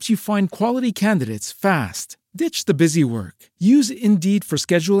that helps you find quality candidates fast. Ditch the busy work. Use Indeed for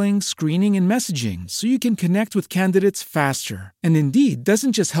scheduling, screening, and messaging so you can connect with candidates faster. And Indeed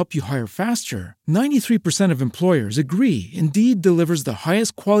doesn't just help you hire faster. 93% of employers agree Indeed delivers the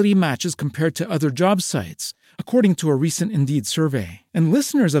highest quality matches compared to other job sites, according to a recent Indeed survey. And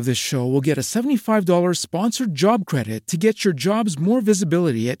listeners of this show will get a $75 sponsored job credit to get your jobs more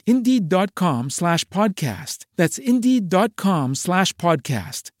visibility at Indeed.com/podcast. That's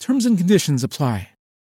Indeed.com/podcast. Terms and conditions apply.